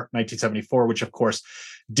Anymore, 1974, which of course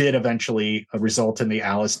did eventually result in the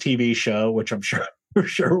Alice TV show, which I'm sure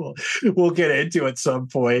we'll get into at some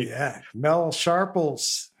point. Yeah, Mel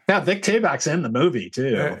Sharples. Yeah, Vic Tayback's in the movie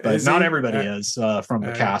too, but not everybody is from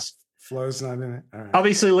the cast. Flo's not in it. All right.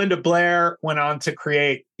 Obviously, Linda Blair went on to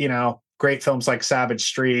create, great films like Savage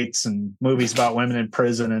Streets and movies about women in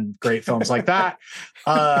prison and great films like that.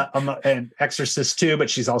 And Exorcist too, but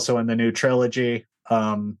she's also in the new trilogy.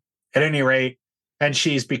 At any rate, and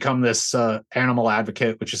she's become this animal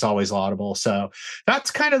advocate, which is always laudable. So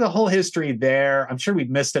that's kind of the whole history there. I'm sure we've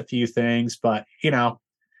missed a few things, but,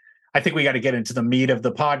 I think we got to get into the meat of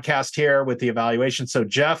the podcast here with the evaluation. So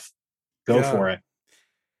Jeff, go for it.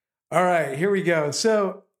 All right, here we go.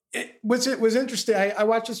 So it was interesting. I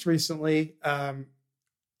watched this recently, and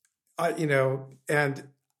it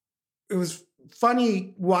was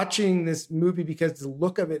funny watching this movie because the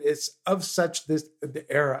look of it is of such the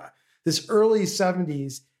era. This early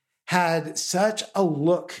 70s had such a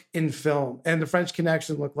look in film, and The French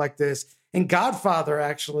Connection looked like this. And Godfather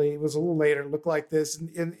actually was a little later, looked like this.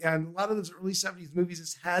 And a lot of those early 70s movies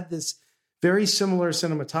just had this very similar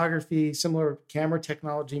cinematography, similar camera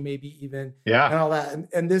technology, maybe even, and all that.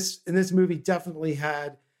 And this movie definitely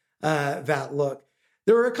had that look.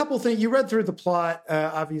 There were a couple things, you read through the plot,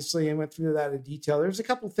 obviously, and went through that in detail. There's a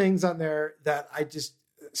couple things on there that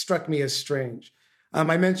struck me as strange.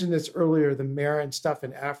 I mentioned this earlier, the Marin stuff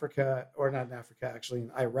in Africa, or not in Africa, actually,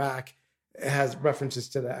 in Iraq. It has references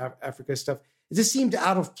to the Africa stuff. It just seemed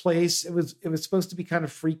out of place. It was supposed to be kind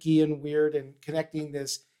of freaky and weird and connecting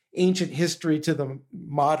this ancient history to the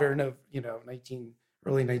modern of,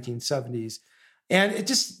 early 1970s. And it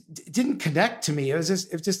just didn't connect to me. It was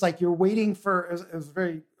just like you're waiting for, it was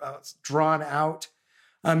very drawn out.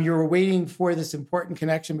 You were waiting for this important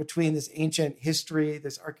connection between this ancient history,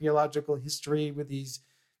 this archaeological history with these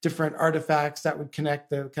different artifacts that would connect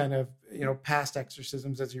the kind of, past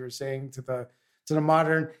exorcisms, as you were saying, to the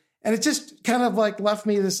modern. And it just kind of like left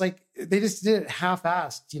me this, like, they just did it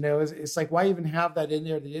half-assed, it's like, why even have that in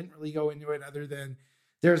there? They didn't really go into it other than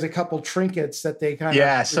there's a couple trinkets that they kind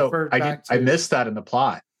of referred back to. I missed that in the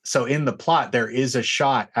plot. So in the plot, there is a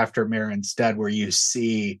shot after Marin's dead where you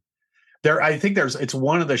see there, I think it's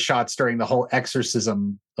one of the shots during the whole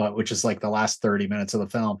exorcism, which is like the last 30 minutes of the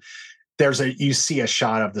film. You see a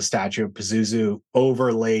shot of the statue of Pazuzu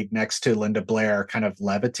overlaid next to Linda Blair, kind of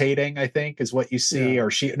levitating, I think is what you see.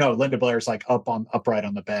 Yeah. Linda Blair's like upright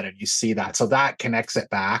on the bed, and you see that. So that connects it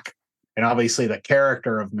back. And obviously the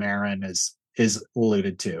character of Marin is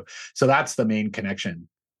alluded to. So that's the main connection.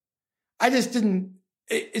 I just didn't,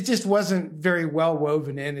 it just wasn't very well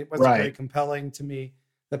woven in. It wasn't very compelling to me.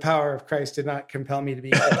 The power of Christ did not compel me to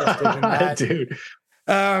be interested in that. Dude.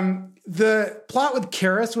 The plot with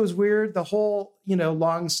Karis was weird. The whole,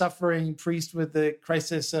 long-suffering priest with the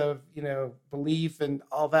crisis of, belief and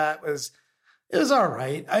all that was all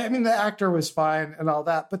right. I mean, the actor was fine and all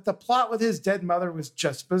that, but the plot with his dead mother was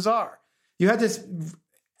just bizarre. You had this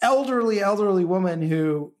elderly woman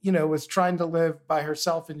who, was trying to live by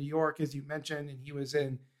herself in New York, as you mentioned, and he was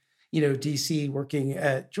in, DC working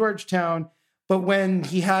at Georgetown. But when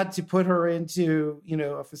he had to put her into,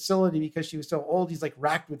 a facility because she was so old, he's like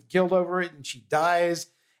racked with guilt over it and she dies.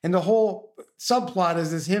 And the whole subplot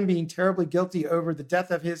is him being terribly guilty over the death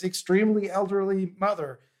of his extremely elderly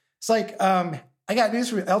mother. It's like, I got news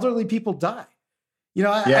for you. Elderly people die.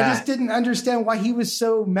 I just didn't understand why he was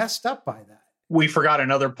so messed up by that. We forgot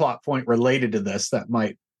another plot point related to this that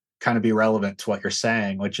might kind of be relevant to what you're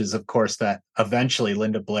saying, which is, of course, that eventually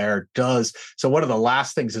Linda Blair does. So one of the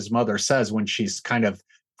last things his mother says when she's kind of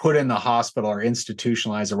put in the hospital or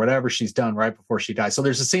institutionalized or whatever she's done right before she dies. So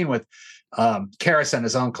there's a scene with Karis and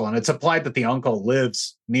his uncle, and it's implied that the uncle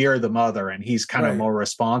lives near the mother and he's kind of more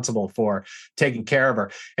responsible for taking care of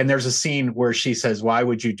her. And there's a scene where she says, "Why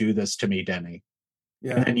would you do this to me, Denny?"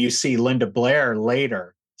 Yeah. And then you see Linda Blair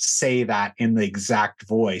later say that in the exact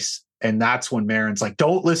voice. And that's when Marin's like,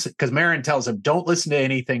 don't listen, because Marin tells him, don't listen to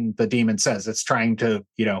anything the demon says. It's trying to,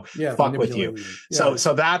 fuck with you. Yeah.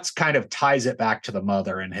 So that's kind of ties it back to the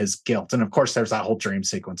mother and his guilt. And of course, there's that whole dream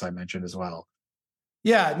sequence I mentioned as well.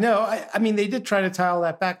 Yeah, no, I mean, they did try to tie all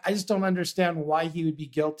that back. I just don't understand why he would be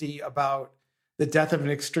guilty about the death of an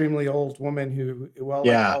extremely old woman who, like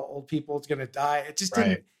all old people is going to die. It just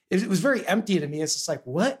didn't, it was very empty to me. It's just like,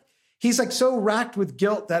 what? He's like so racked with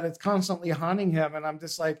guilt that it's constantly haunting him. And I'm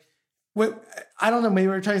just like, what? I don't know. Maybe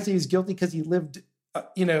we're trying to say he's guilty because he lived,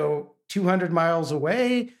 200 miles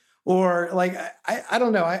away, or like, I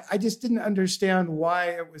don't know. I just didn't understand why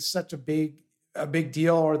it was such a big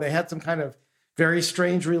deal, or they had some kind of very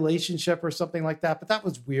strange relationship or something like that. But that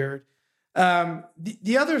was weird.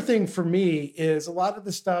 The other thing for me is a lot of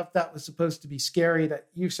the stuff that was supposed to be scary that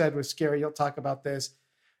you said was scary. You'll talk about this.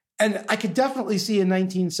 And I could definitely see in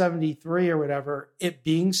 1973 or whatever, it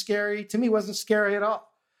being scary. To me, wasn't scary at all.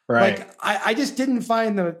 Right. Like, I just didn't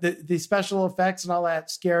find the special effects and all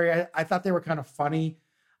that scary. I thought they were kind of funny.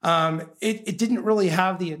 It didn't really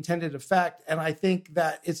have the intended effect. And I think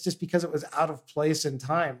that it's just because it was out of place in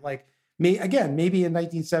time. Like, maybe in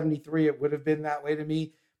 1973, it would have been that way to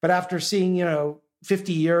me. But after seeing,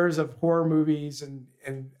 50 years of horror movies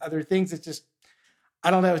and other things, it just, I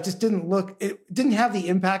don't know. It just it didn't have the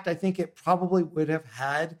impact I think it probably would have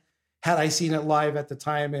had I seen it live at the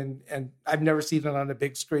time. And I've never seen it on a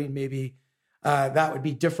big screen. Maybe that would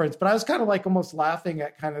be different. But I was kind of like almost laughing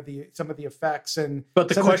at kind of some of the effects.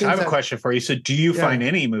 But I have a question for you. So do you find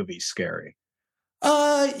any movies scary?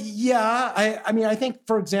 Yeah. I mean, I think,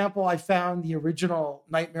 for example, I found the original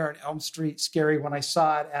Nightmare on Elm Street scary when I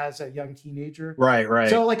saw it as a young teenager. Right.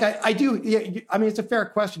 So like I do. Yeah, I mean, it's a fair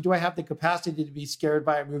question. Do I have the capacity to be scared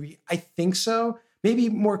by a movie? I think so. Maybe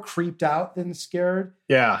more creeped out than scared.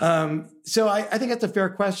 Yeah. So I think that's a fair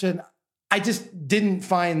question. I just didn't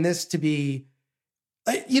find this to be,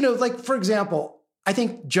 like, for example, I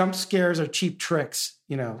think jump scares are cheap tricks,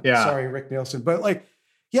 sorry, Rick Nielsen, but like,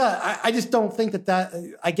 yeah, I just don't think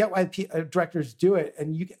that I get why directors do it.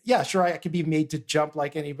 And sure, I could be made to jump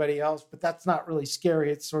like anybody else, but that's not really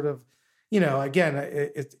scary. It's sort of, again,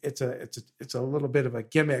 it's a little bit of a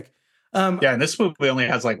gimmick. And this movie only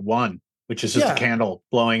has like one, which is just a candle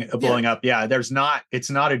blowing up. Yeah, it's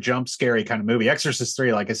not a jump scary kind of movie. Exorcist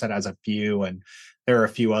 3, like I said, has a few, and there are a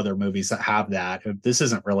few other movies that have that. This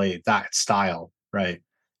isn't really that style, right?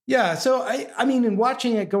 Yeah. So I mean, in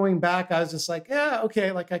watching it going back, I was just like, yeah,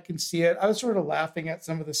 okay. Like I can see it. I was sort of laughing at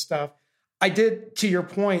some of the stuff. I did, to your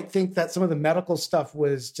point, think that some of the medical stuff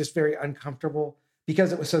was just very uncomfortable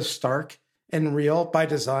because it was so stark and real by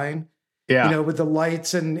design. Yeah. With the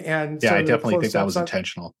lights and yeah, I definitely think that was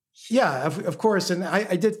intentional. Yeah, of course. And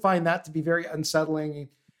I did find that to be very unsettling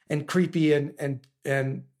and creepy and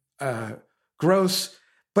gross.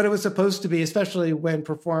 But it was supposed to be, especially when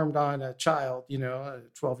performed on a child, a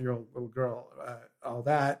 12-year-old little girl, all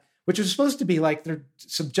that, which was supposed to be like they're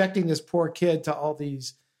subjecting this poor kid to all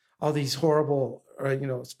these horrible,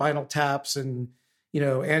 spinal taps and,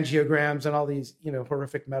 angiograms and all these,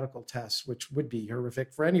 horrific medical tests, which would be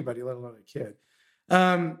horrific for anybody, let alone a kid.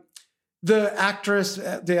 The actress,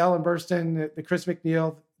 the Ellen Burstyn, the Chris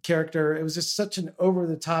McNeil character, it was just such an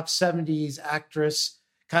over-the-top 70s actress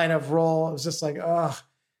kind of role. It was just like,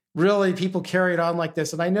 really, people carried on like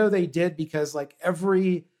this. And I know they did because like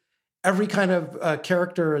every every kind of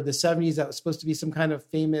character in the 70s that was supposed to be some kind of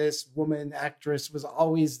famous woman actress was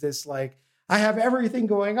always this like, I have everything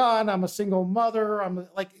going on. I'm a single mother. I'm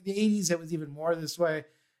like in the 80s, it was even more this way.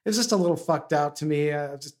 It was just a little fucked out to me,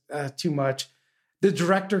 just too much. The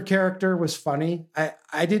director character was funny.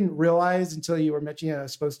 I didn't realize until you were mentioning it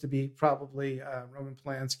was supposed to be probably Roman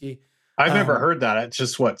Polanski. I've never heard that. It's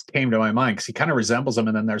just what came to my mind because he kind of resembles him.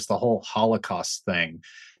 And then there's the whole Holocaust thing.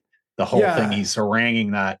 The whole thing he's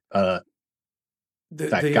haranguing that guy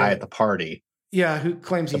at the party. Yeah, who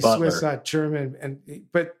claims he's Swiss, not German,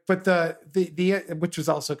 but the which was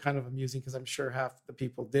also kind of amusing because I'm sure half the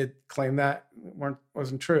people did claim that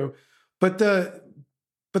wasn't true, but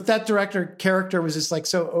that director character was just like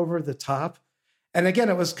so over the top, and again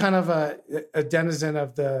it was kind of a denizen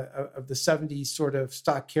of the 70s sort of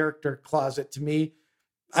stock character closet to me.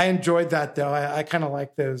 I enjoyed that though. I kind of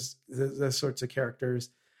like those sorts of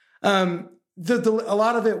characters. A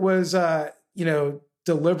lot of it was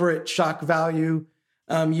deliberate shock value.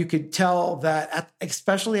 You could tell that,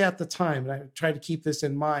 especially at the time, and I try to keep this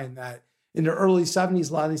in mind, that in the early 70s,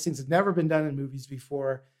 a lot of these things had never been done in movies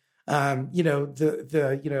before. The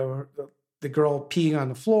girl peeing on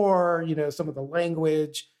the floor, some of the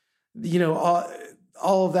language,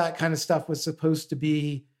 all of that kind of stuff was supposed to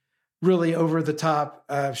be really over the top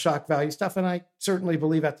shock value stuff. And I certainly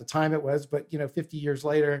believe at the time it was, but 50 years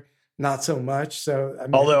later, not so much. So, I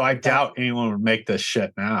mean, although I doubt anyone would make this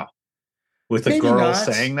shit now with a girl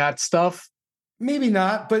saying that stuff. Maybe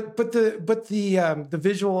not, but the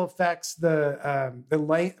visual effects,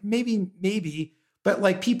 maybe, but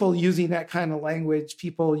like people using that kind of language,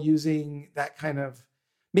 people using that kind of,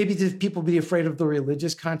 maybe did people be afraid of the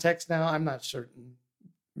religious context now? I'm not certain.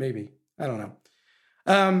 Maybe, I don't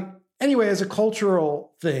know. Anyway, as a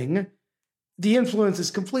cultural thing, the influence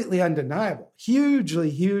is completely undeniable. Hugely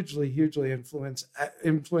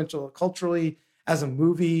influential culturally as a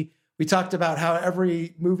movie. We talked about how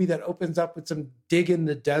every movie that opens up with some dig in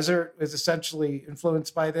the desert is essentially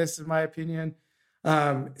influenced by this, in my opinion.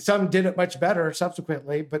 Some did it much better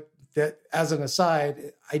subsequently, but that, as an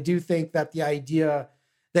aside, I do think that the idea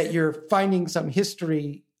that you're finding some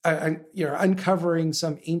history, you're uncovering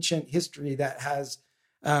some ancient history that has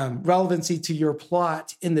relevancy to your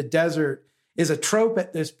plot in the desert is a trope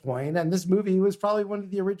at this point. And this movie was probably one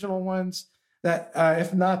of the original ones that,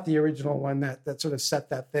 if not the original one, that sort of set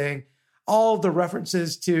that thing. All the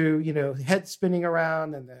references to, head spinning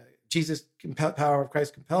around and the Jesus power of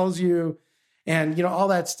Christ compels you. And, all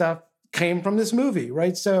that stuff came from this movie,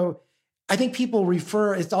 right? So I think people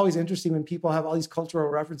it's always interesting when people have all these cultural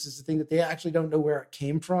references to things that they actually don't know where it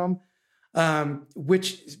came from.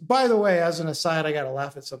 Which, by the way, as an aside, I got to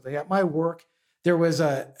laugh at something. At my work, there was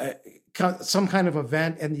some kind of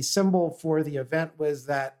event, and the symbol for the event was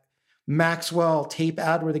that Maxwell tape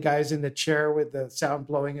ad where the guy's in the chair with the sound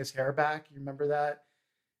blowing his hair back. You remember that?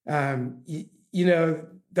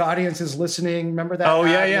 The audience is listening. Remember that? Oh,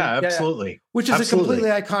 yeah, absolutely. Which is a completely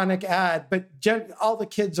iconic ad, but all the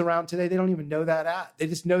kids around today, they don't even know that ad. They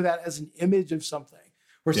just know that as an image of something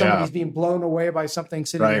where somebody's being blown away by something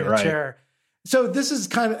sitting in a chair. So this is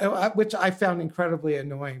kind of, which I found incredibly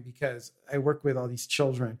annoying because I work with all these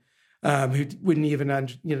children who wouldn't even,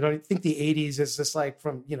 don't think the 80s is just like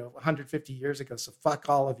from, 150 years ago. So fuck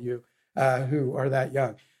all of you who are that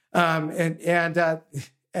young.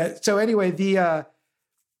 So anyway, the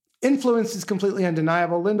influence is completely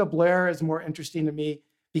undeniable. Linda Blair is more interesting to me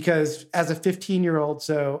because as a 15-year-old,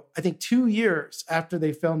 so I think 2 years after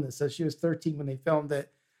they filmed this, so she was 13 when they filmed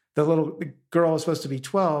it, the girl was supposed to be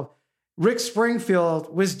 12, Rick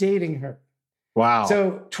Springfield was dating her. Wow.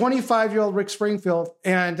 So 25-year-old Rick Springfield.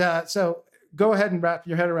 And so go ahead and wrap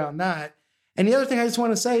your head around that. And the other thing I just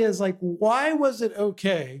want to say is, like, why was it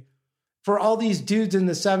okay for all these dudes in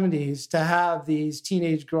the 70s to have these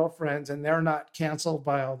teenage girlfriends and they're not canceled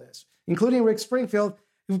by all this, including Rick Springfield,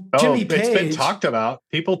 Jimmy Page. It's been talked about.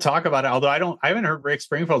 People talk about it, although I haven't heard Rick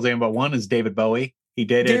Springfield's name, but one is David Bowie. He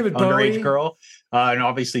dated an underage girl, and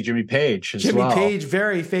obviously Jimmy Page as well. Jimmy Page,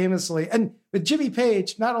 very famously. And with Jimmy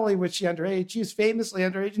Page, not only was she underage, she was famously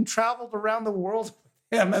underage and traveled around the world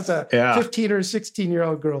with him as a 15 or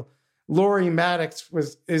 16-year-old girl. Laurie Maddox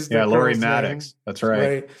is the Laurie Maddox. Name. That's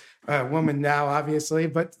right. Woman now, obviously.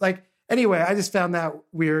 But anyway, I just found that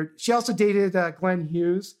weird. She also dated Glenn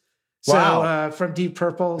Hughes. So from Deep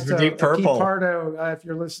Purple. So Deep Purple. Pete Pardo, if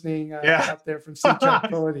you're listening out there from Sea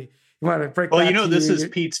Tranquility. You want to break that this is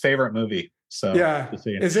Pete's favorite movie. So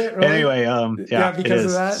is it really? Anyway, because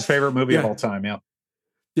of that? It's his favorite movie of all time. Yeah.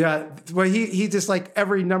 Yeah, well, he just like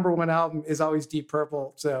every number one album is always Deep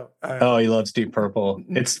Purple. So he loves Deep Purple.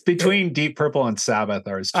 It's between Deep Purple and Sabbath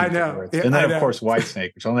are his two favorites, and then of course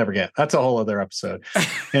Whitesnake, which I'll never get. That's a whole other episode.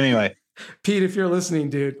 Anyway, Pete, if you're listening,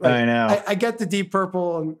 dude, like, I know I get the Deep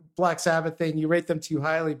Purple and Black Sabbath thing. You rate them too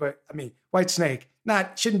highly, but I mean, Whitesnake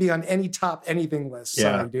shouldn't be on any top anything list.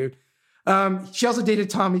 Sorry, dude. She also dated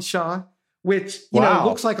Tommy Shaw, which you know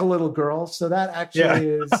looks like a little girl. So that actually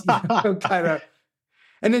is kind of.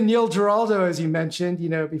 And then Neil Giraldo, as you mentioned, you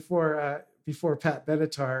know, before Pat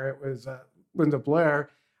Benatar, it was Linda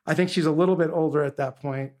Blair. I think she's a little bit older at that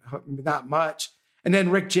point, not much. And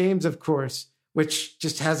then Rick James, of course, which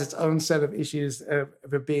just has its own set of issues of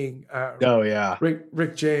it being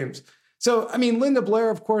Rick James. So, I mean, Linda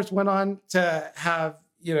Blair, of course, went on to have,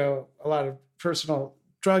 you know, a lot of personal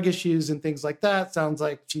drug issues and things like that. Sounds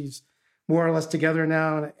like she's more or less together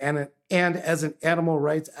now, and as an animal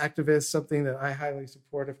rights activist, something that I highly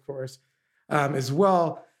support, of course, as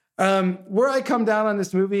well. Where I come down on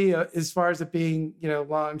this movie, as far as it being, you know,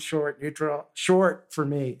 long, short, neutral, short for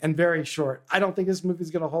me, and very short. I don't think this movie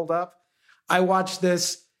is going to hold up. I watched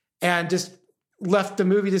this and just left the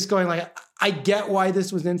movie just going like, I get why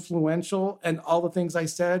this was influential and all the things I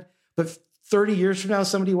said, but 30 years from now,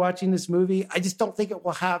 somebody watching this movie, I just don't think it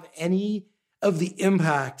will have any of the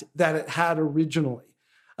impact that it had originally.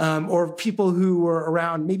 Or people who were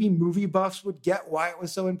around, maybe movie buffs would get why it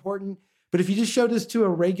was so important. But if you just showed this to a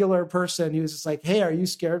regular person who was just like, hey, are you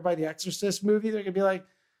scared by the Exorcist movie? They're going to be like,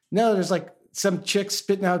 no, there's like some chick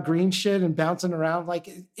spitting out green shit and bouncing around. Like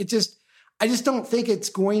I just don't think it's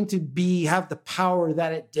going to have the power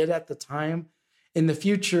that it did at the time in the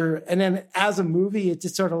future. And then as a movie, it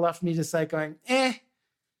just sort of left me just like going,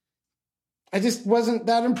 I just wasn't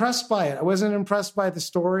that impressed by it. I wasn't impressed by the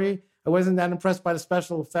story. I wasn't that impressed by the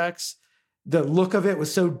special effects. The look of it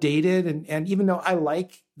was so dated. And even though I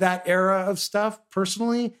like that era of stuff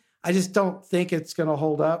personally, I just don't think it's going to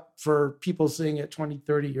hold up for people seeing it 20,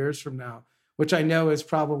 30 years from now, which I know is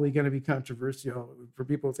probably going to be controversial for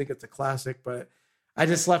people who think it's a classic. But I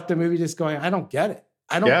just left the movie just going, I don't get it.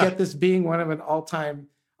 I don't get this being one of an all-time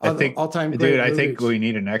great dude, I movies. think we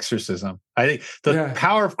need an exorcism. I think the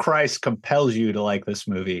power of Christ compels you to like this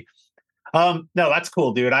movie. No, that's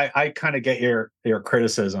cool, dude. I kind of get your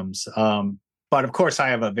criticisms. But of course I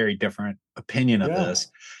have a very different opinion of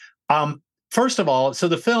this. First of all, so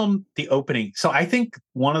the film, the opening. So I think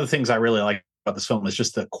one of the things I really like about this film is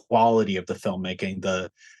just the quality of the filmmaking,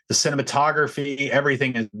 the cinematography,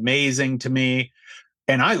 everything is amazing to me.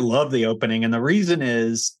 And I love the opening. And the reason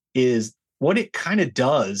is what it kind of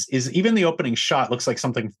does is even the opening shot looks like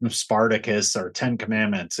something from Spartacus or 10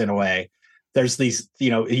 Commandments in a way. There's these, you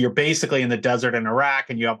know, you're basically in the desert in Iraq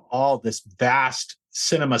and you have all this vast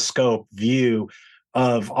CinemaScope view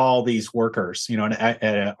of all these workers, you know, at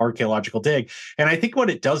an archaeological dig. And I think what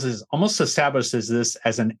it does is almost establishes this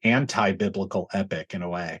as an anti-biblical epic in a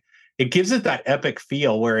way. It gives it that epic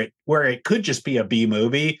feel where it could just be a B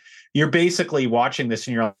movie. You're basically watching this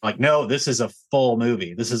and you're like, no, this is a full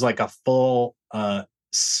movie. This is like a full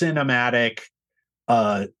cinematic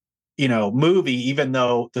movie, even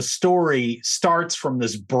though the story starts from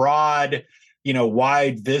this broad, you know,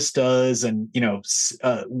 wide vistas and, you know,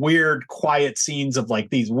 weird, quiet scenes of like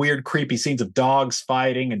these weird, creepy scenes of dogs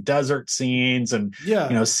fighting and desert scenes and, you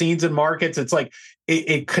know, scenes in markets. It's like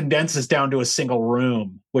it condenses down to a single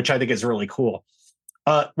room, which I think is really cool.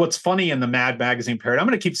 What's funny in the Mad Magazine parody, I'm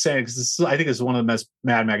going to keep saying because I think this is one of the best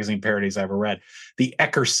Mad Magazine parodies I ever read, The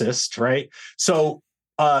Exorcist, right? So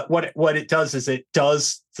what it does is it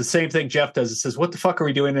does the same thing Jeff does. It says, what the fuck are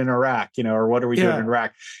we doing in Iraq? You know, or what are we doing in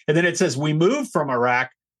Iraq? And then it says, we moved from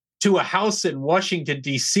Iraq to a house in Washington,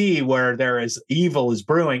 D.C. where evil is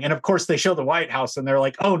brewing. And of course they show the White House and they're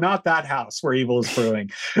like, oh, not that house where evil is brewing.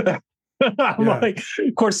 I'm like,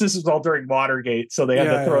 of course, this is all during Watergate, so they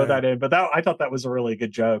had to throw that in. But I thought that was a really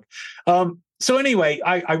good joke. So anyway,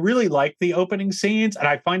 I really like the opening scenes, and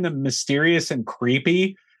I find them mysterious and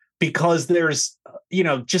creepy because there's, you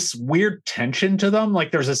know, just weird tension to them.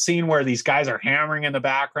 Like there's a scene where these guys are hammering in the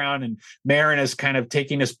background, and Marin is kind of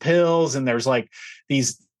taking his pills, and there's like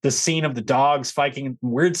the scene of the dogs fighting,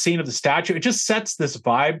 weird scene of the statue. It just sets this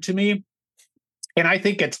vibe to me. And I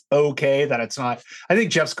think it's okay that it's not. I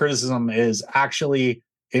think Jeff's criticism is actually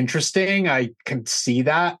interesting. I can see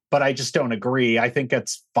that, but I just don't agree. I think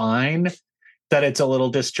it's fine that it's a little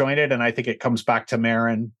disjointed. And I think it comes back to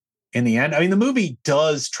Marin in the end. I mean, the movie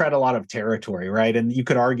does tread a lot of territory, right? And you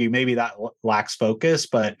could argue maybe that lacks focus,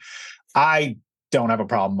 but I don't have a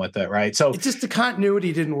problem with it, right? So it's just the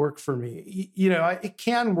continuity didn't work for me. You know, it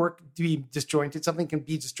can work to be disjointed. Something can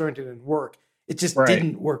be disjointed and work. It just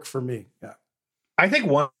didn't work for me. Yeah. I think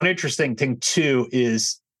one interesting thing too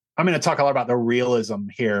is I'm going to talk a lot about the realism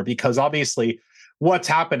here, because obviously what's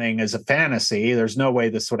happening is a fantasy. There's no way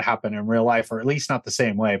this would happen in real life, or at least not the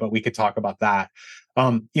same way, but we could talk about that.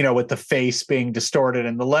 With the face being distorted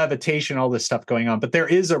and the levitation, all this stuff going on. But there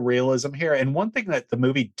is a realism here. And one thing that the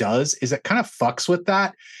movie does is it kind of fucks with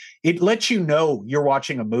that. It lets you know you're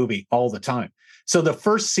watching a movie all the time. So the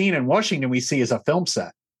first scene in Washington we see is a film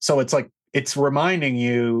set. So it's like, it's reminding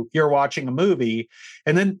you you're watching a movie.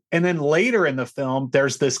 And then later in the film,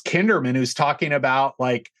 there's this Kinderman who's talking about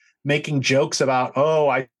like making jokes about, oh,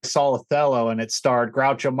 I saw Othello and it starred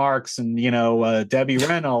Groucho Marx and, Debbie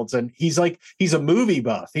Reynolds. And he's a movie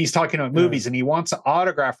buff. He's talking about movies and he wants an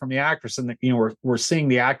autograph from the actress. And, we're seeing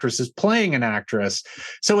the actress is playing an actress.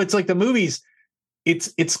 So it's like the movies,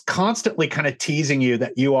 it's constantly kind of teasing you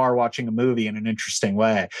that you are watching a movie in an interesting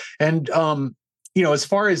way. And, as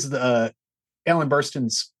far as the Ellen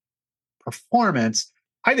Burstyn's performance,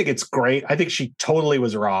 I think it's great. I think she totally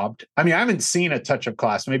was robbed. I mean, I haven't seen A Touch of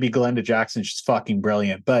Class. Maybe Glenda Jackson, she's fucking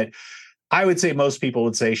brilliant. But I would say most people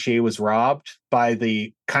would say she was robbed by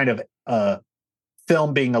the kind of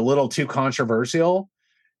film being a little too controversial.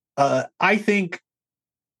 I think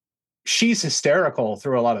she's hysterical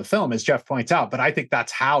through a lot of the film, as Jeff points out, but I think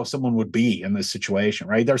that's how someone would be in this situation,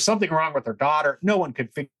 right? There's something wrong with her daughter. No one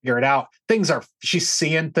could figure it out. She's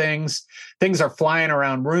seeing things are flying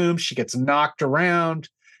around rooms. She gets knocked around.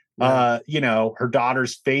 Her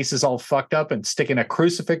daughter's face is all fucked up and sticking a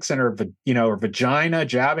crucifix in her vagina,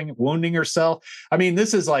 wounding herself. I mean,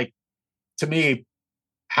 this is like, to me,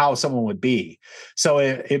 how someone would be. So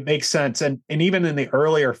it makes sense. And even in the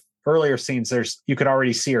earlier scenes, you could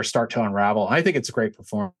already see her start to unravel. I think it's a great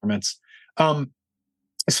performance.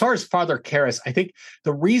 As far as Father Karras, I think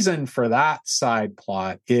the reason for that side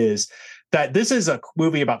plot is that this is a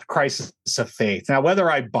movie about the crisis of faith. Now,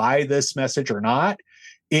 whether I buy this message or not,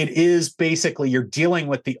 it is basically you're dealing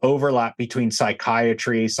with the overlap between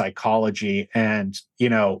psychiatry, psychology, and,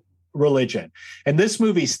 religion. And this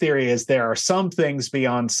movie's theory is there are some things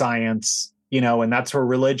beyond science, and that's where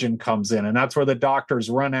religion comes in. And that's where the doctors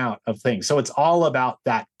run out of things. So it's all about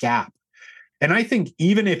that gap. And I think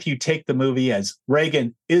even if you take the movie as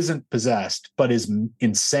Reagan isn't possessed, but is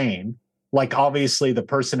insane, like obviously the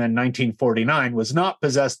person in 1949 was not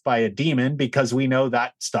possessed by a demon, because we know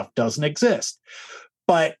that stuff doesn't exist.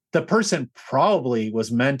 But the person probably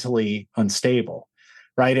was mentally unstable,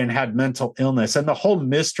 right? And had mental illness, and the whole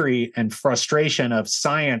mystery and frustration of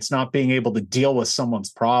science not being able to deal with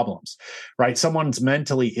someone's problems, right? Someone's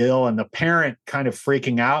mentally ill and the parent kind of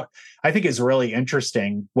freaking out, I think is a really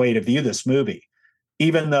interesting way to view this movie,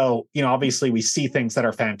 even though, obviously we see things that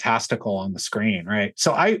are fantastical on the screen, right?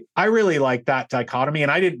 So I really like that dichotomy,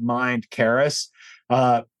 and I didn't mind Karras.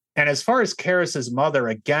 And as far as Karras's mother,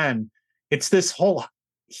 again, it's this whole,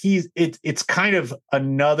 it's kind of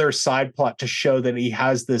another side plot to show that he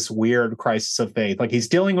has this weird crisis of faith. Like he's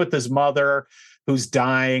dealing with his mother who's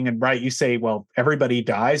dying, and right, you say, well, everybody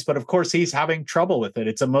dies, but of course he's having trouble with it.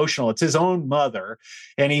 It's emotional. It's his own mother,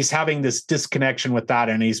 and he's having this disconnection with that,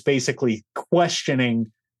 and he's basically questioning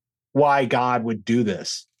why God would do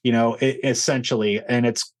this, essentially, and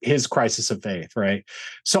it's his crisis of faith, right?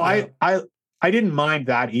 So yeah. I didn't mind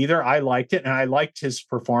that either. I liked it, and I liked his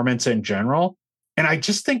performance in general. And I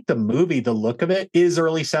just think the movie, the look of it is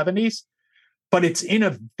early 70s, but it's in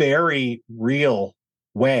a very real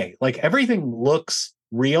way. Like everything looks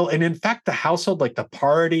real. And in fact, the household, like the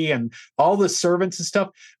party and all the servants and stuff,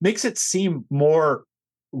 makes it seem more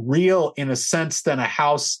real in a sense than a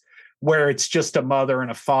house where it's just a mother and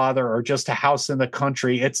a father, or just a house in the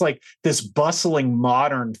country. It's like this bustling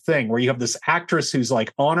modern thing where you have this actress who's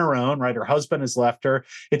like on her own, right? Her husband has left her.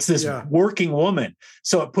 It's this working woman.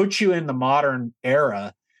 So it puts you in the modern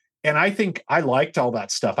era. And I think I liked all that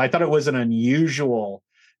stuff. I thought it was an unusual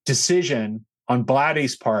decision on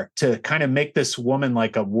Blatty's part to kind of make this woman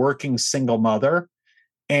like a working single mother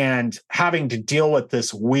and having to deal with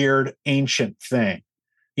this weird ancient thing.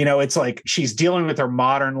 It's like she's dealing with her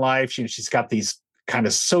modern life. She's got these kind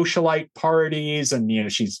of socialite parties,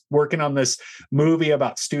 and, she's working on this movie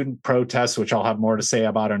about student protests, which I'll have more to say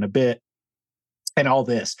about in a bit, and all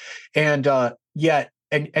this. And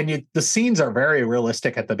the scenes are very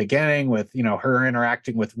realistic at the beginning with, her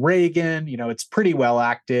interacting with Reagan. It's pretty well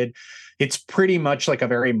acted. It's pretty much like a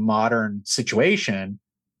very modern situation,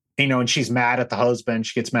 and she's mad at the husband.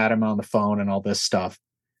 She gets mad at him on the phone and all this stuff.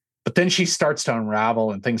 But then she starts to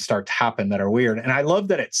unravel and things start to happen that are weird. And I love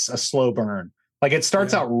that it's a slow burn. Like it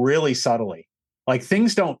starts out really subtly. Like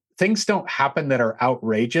things don't happen that are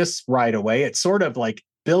outrageous right away. It sort of like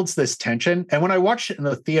builds this tension. And when I watched it in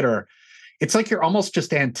the theater, it's like you're almost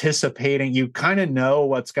just anticipating. You kind of know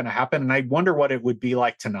what's going to happen. And I wonder what it would be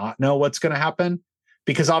like to not know what's going to happen.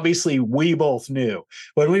 Because obviously we both knew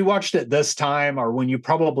when we watched it this time, or when you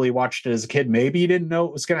probably watched it as a kid, maybe you didn't know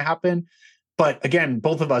it was going to happen. But again,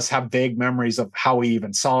 both of us have vague memories of how we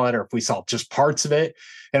even saw it, or if we saw just parts of it.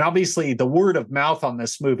 And obviously the word of mouth on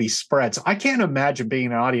this movie spreads. I can't imagine being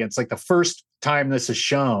an audience like the first time this is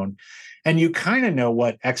shown, and you kind of know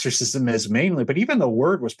what exorcism is mainly, but even the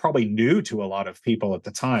word was probably new to a lot of people at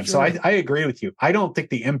the time. Sure. So I agree with you. I don't think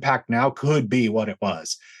the impact now could be what it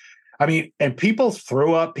was. I mean, and people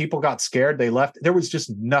threw up, people got scared, they left. There was just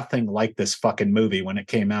nothing like this fucking movie when it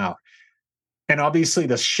came out. And obviously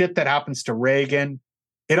the shit that happens to Reagan,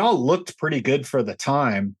 it all looked pretty good for the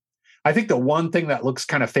time. I think the one thing that looks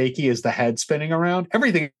kind of fakey is the head spinning around.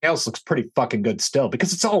 Everything else looks pretty fucking good still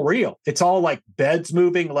because it's all real. It's all like beds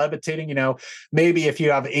moving, levitating, you know. Maybe if you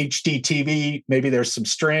have HD TV, maybe there's some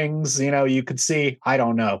strings, you know, you could see. I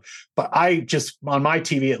don't know. But on my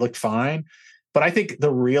TV, it looked fine. But I think the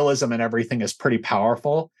realism and everything is pretty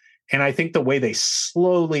powerful. And I think the way they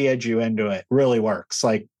slowly edge you into it really works.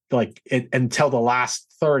 Like it until the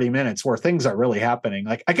last 30 minutes where things are really happening.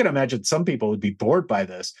 Like I can imagine some people would be bored by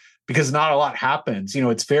this because not a lot happens. You know,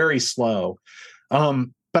 it's very slow. But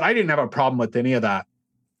I didn't have a problem with any of that.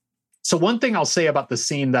 So one thing I'll say about the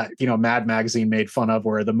scene that, you know, Mad Magazine made fun of,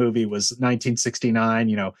 where the movie was 1969,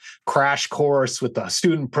 you know, crash course with the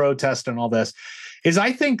student protest and all this, is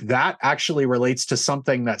I think that actually relates to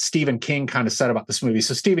something that Stephen King kind of said about this movie.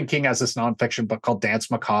 So Stephen King has this nonfiction book called Dance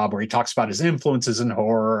Macabre, where he talks about his influences in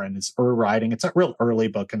horror and his writing. It's a real early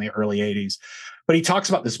book in the early 80s. But he talks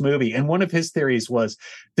about this movie. And one of his theories was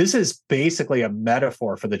this is basically a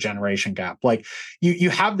metaphor for the generation gap. Like you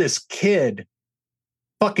have this kid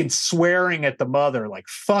fucking swearing at the mother, like,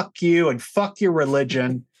 fuck you and fuck your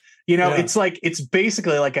religion. You know, it's like, it's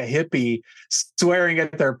basically like a hippie swearing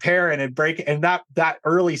at their parent and that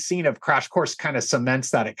early scene of Crash Course kind of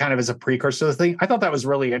cements that. It kind of is a precursor to the thing. I thought that was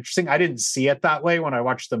really interesting. I didn't see it that way when I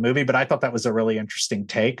watched the movie, but I thought that was a really interesting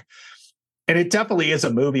take. And it definitely is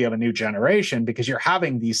a movie of a new generation because you're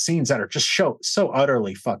having these scenes that are just so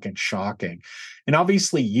utterly fucking shocking. And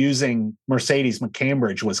obviously using Mercedes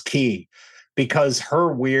McCambridge was key because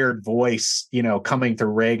her weird voice, you know, coming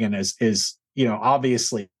through Reagan is you know,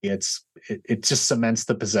 obviously it just cements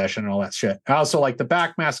the possession and all that shit. I also like the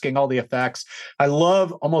backmasking, all the effects. I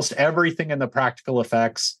love almost everything in the practical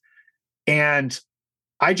effects. And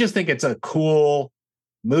I just think it's a cool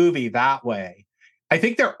movie that way. I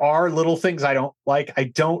think there are little things I don't like. I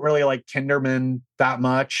don't really like Kinderman that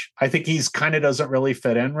much. I think he's kind of doesn't really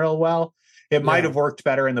fit in real well. It might have worked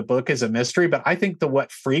better in the book as a mystery, but I think what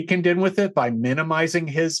Friedkin did with it by minimizing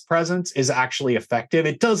his presence is actually effective.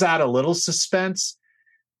 It does add a little suspense.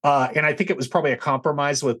 And I think it was probably a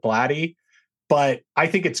compromise with Blatty, but I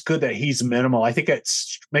think it's good that he's minimal. I think it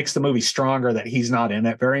makes the movie stronger that he's not in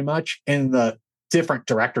it very much. In the different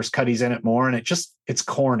director's cut, he's in it more, and it's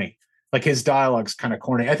corny. Like his dialogue's kind of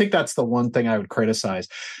corny. I think that's the one thing I would criticize.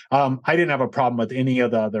 I didn't have a problem with any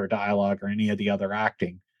of the other dialogue or any of the other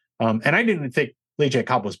acting. And I didn't think Lee J.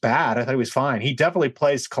 Cobb was bad. I thought he was fine. He definitely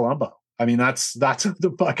plays Columbo. I mean, that's who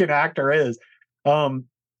the fucking actor is. You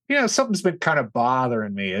know, something's been kind of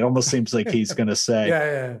bothering me. It almost seems like he's going to say.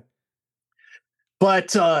 Yeah.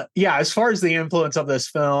 But as far as the influence of this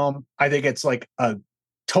film, I think it's like a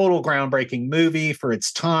total groundbreaking movie for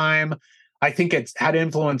its time. I think it's had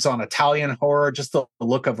influence on Italian horror, just the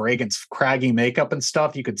look of Reagan's craggy makeup and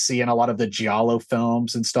stuff you could see in a lot of the Giallo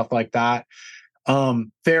films and stuff like that.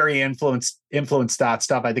 Very influenced that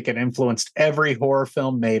stuff. I think it influenced every horror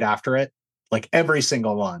film made after it. Like every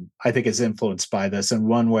single one, I think is influenced by this in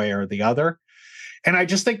one way or the other. And I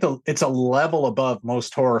just think it's a level above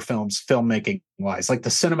most horror films, filmmaking wise. Like the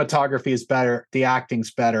cinematography is better, the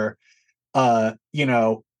acting's better. You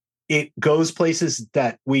know, it goes places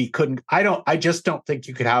that we couldn't. I just don't think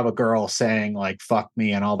you could have a girl saying like "fuck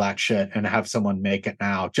me" and all that shit and have someone make it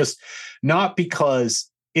now. Just not because.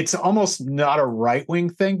 It's almost not a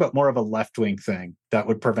right-wing thing, but more of a left-wing thing that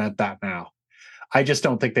would prevent that now. I just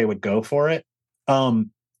don't think they would go for it.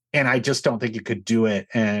 And I just don't think you could do it.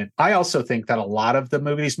 And I also think that a lot of the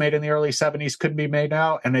movies made in the early 70s couldn't be made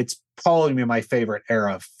now. And it's probably my favorite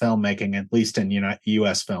era of filmmaking, at least in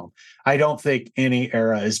US film. I don't think any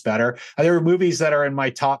era is better. There are movies that are in my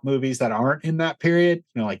top movies that aren't in that period,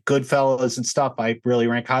 you know, like Goodfellas and stuff. I really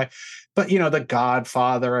rank high. But, you know, The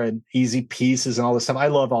Godfather and Easy Pieces and all this stuff. I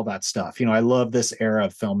love all that stuff. You know, I love this era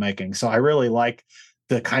of filmmaking. So I really like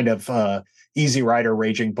the kind of Easy Rider,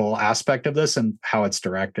 Raging Bull aspect of this and how it's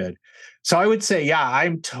directed. So I would say, yeah,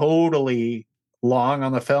 I'm totally long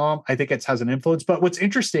on the film. I think it has an influence. But what's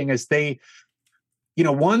interesting is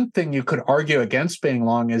one thing you could argue against being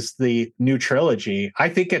long is the new trilogy.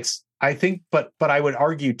 But I would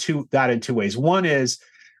argue that in two ways. One is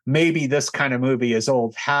maybe this kind of movie is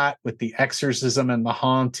old hat with the exorcism and the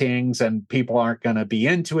hauntings, and people aren't going to be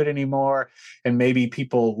into it anymore. And maybe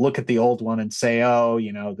people look at the old one and say, oh,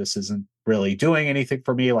 this isn't really doing anything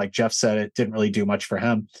for me. Like Jeff said, it didn't really do much for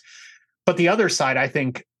him. But the other side, I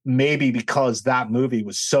think maybe because that movie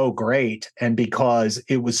was so great and because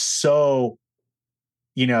it was so,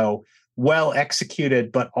 well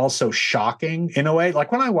executed, but also shocking in a way.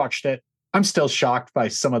 Like when I watched it, I'm still shocked by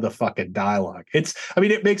some of the fucking dialogue. It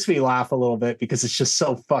makes me laugh a little bit because it's just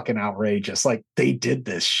so fucking outrageous. Like they did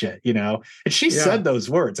this shit, And she said those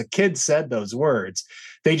words. A kid said those words.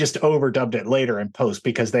 They just overdubbed it later in post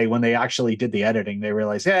because when they actually did the editing, they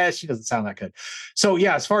realized, she doesn't sound that good. So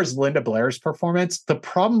yeah, as far as Linda Blair's performance, the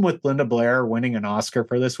problem with Linda Blair winning an Oscar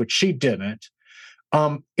for this, which she didn't,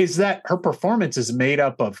 is that her performance is made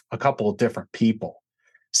up of a couple of different people.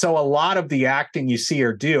 So a lot of the acting you see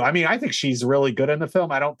her do, I think she's really good in the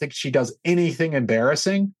film. I don't think she does anything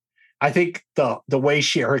embarrassing. I think the way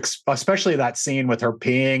especially that scene with her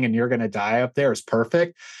peeing and you're going to die up there is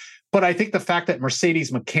perfect. But I think the fact that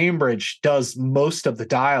Mercedes McCambridge does most of the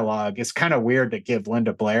dialogue is kind of weird to give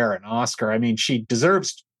Linda Blair an Oscar. She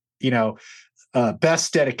deserves,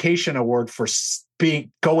 Best Dedication Award for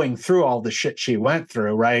going through all the shit she went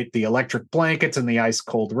through, right? The electric blankets in the ice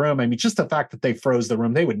cold room. Just the fact that they froze the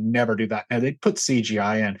room, they would never do that. And they'd put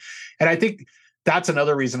CGI in. And I think that's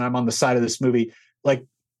another reason I'm on the side of this movie. Like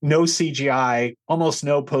no CGI, almost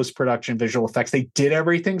no post-production visual effects. They did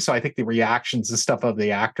everything. So I think the reactions and stuff of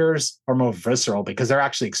the actors are more visceral because they're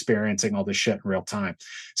actually experiencing all this shit in real time.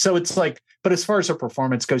 So it's like, but as far as her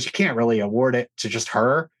performance goes, you can't really award it to just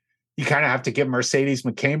her. You kind of have to give Mercedes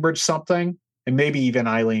McCambridge something. And maybe even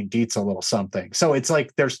Eileen Dietz a little something. So it's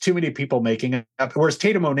like there's too many people making it up. Whereas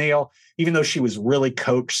Tatum O'Neal, even though she was really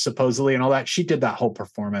coached supposedly and all that, she did that whole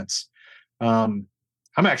performance. I'm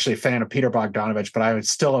actually a fan of Peter Bogdanovich, but I would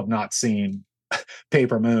still have not seen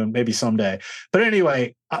Paper Moon, maybe someday. But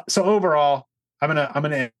anyway, so overall, I'm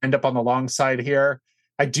gonna end up on the long side here.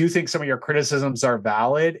 I do think some of your criticisms are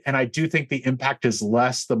valid, and I do think the impact is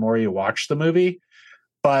less the more you watch the movie.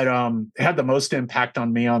 But it had the most impact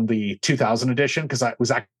on me on the 2000 edition because I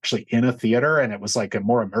was actually in a theater and it was like a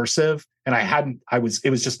more immersive. And it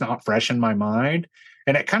was just not fresh in my mind.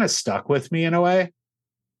 And it kind of stuck with me in a way.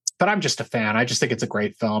 But I'm just a fan. I just think it's a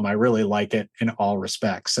great film. I really like it in all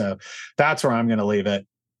respects. So that's where I'm going to leave it.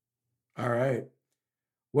 All right.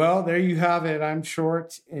 Well, there you have it. I'm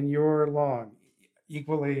short and you're long,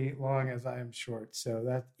 equally long as I am short. So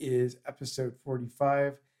that is episode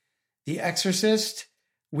 45, The Exorcist.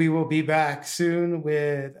 We will be back soon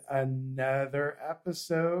with another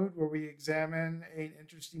episode where we examine an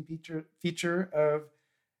interesting feature of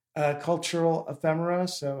cultural ephemera.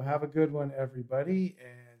 So have a good one, everybody,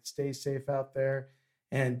 and stay safe out there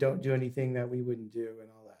and don't do anything that we wouldn't do and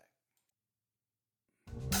all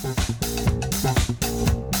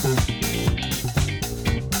that.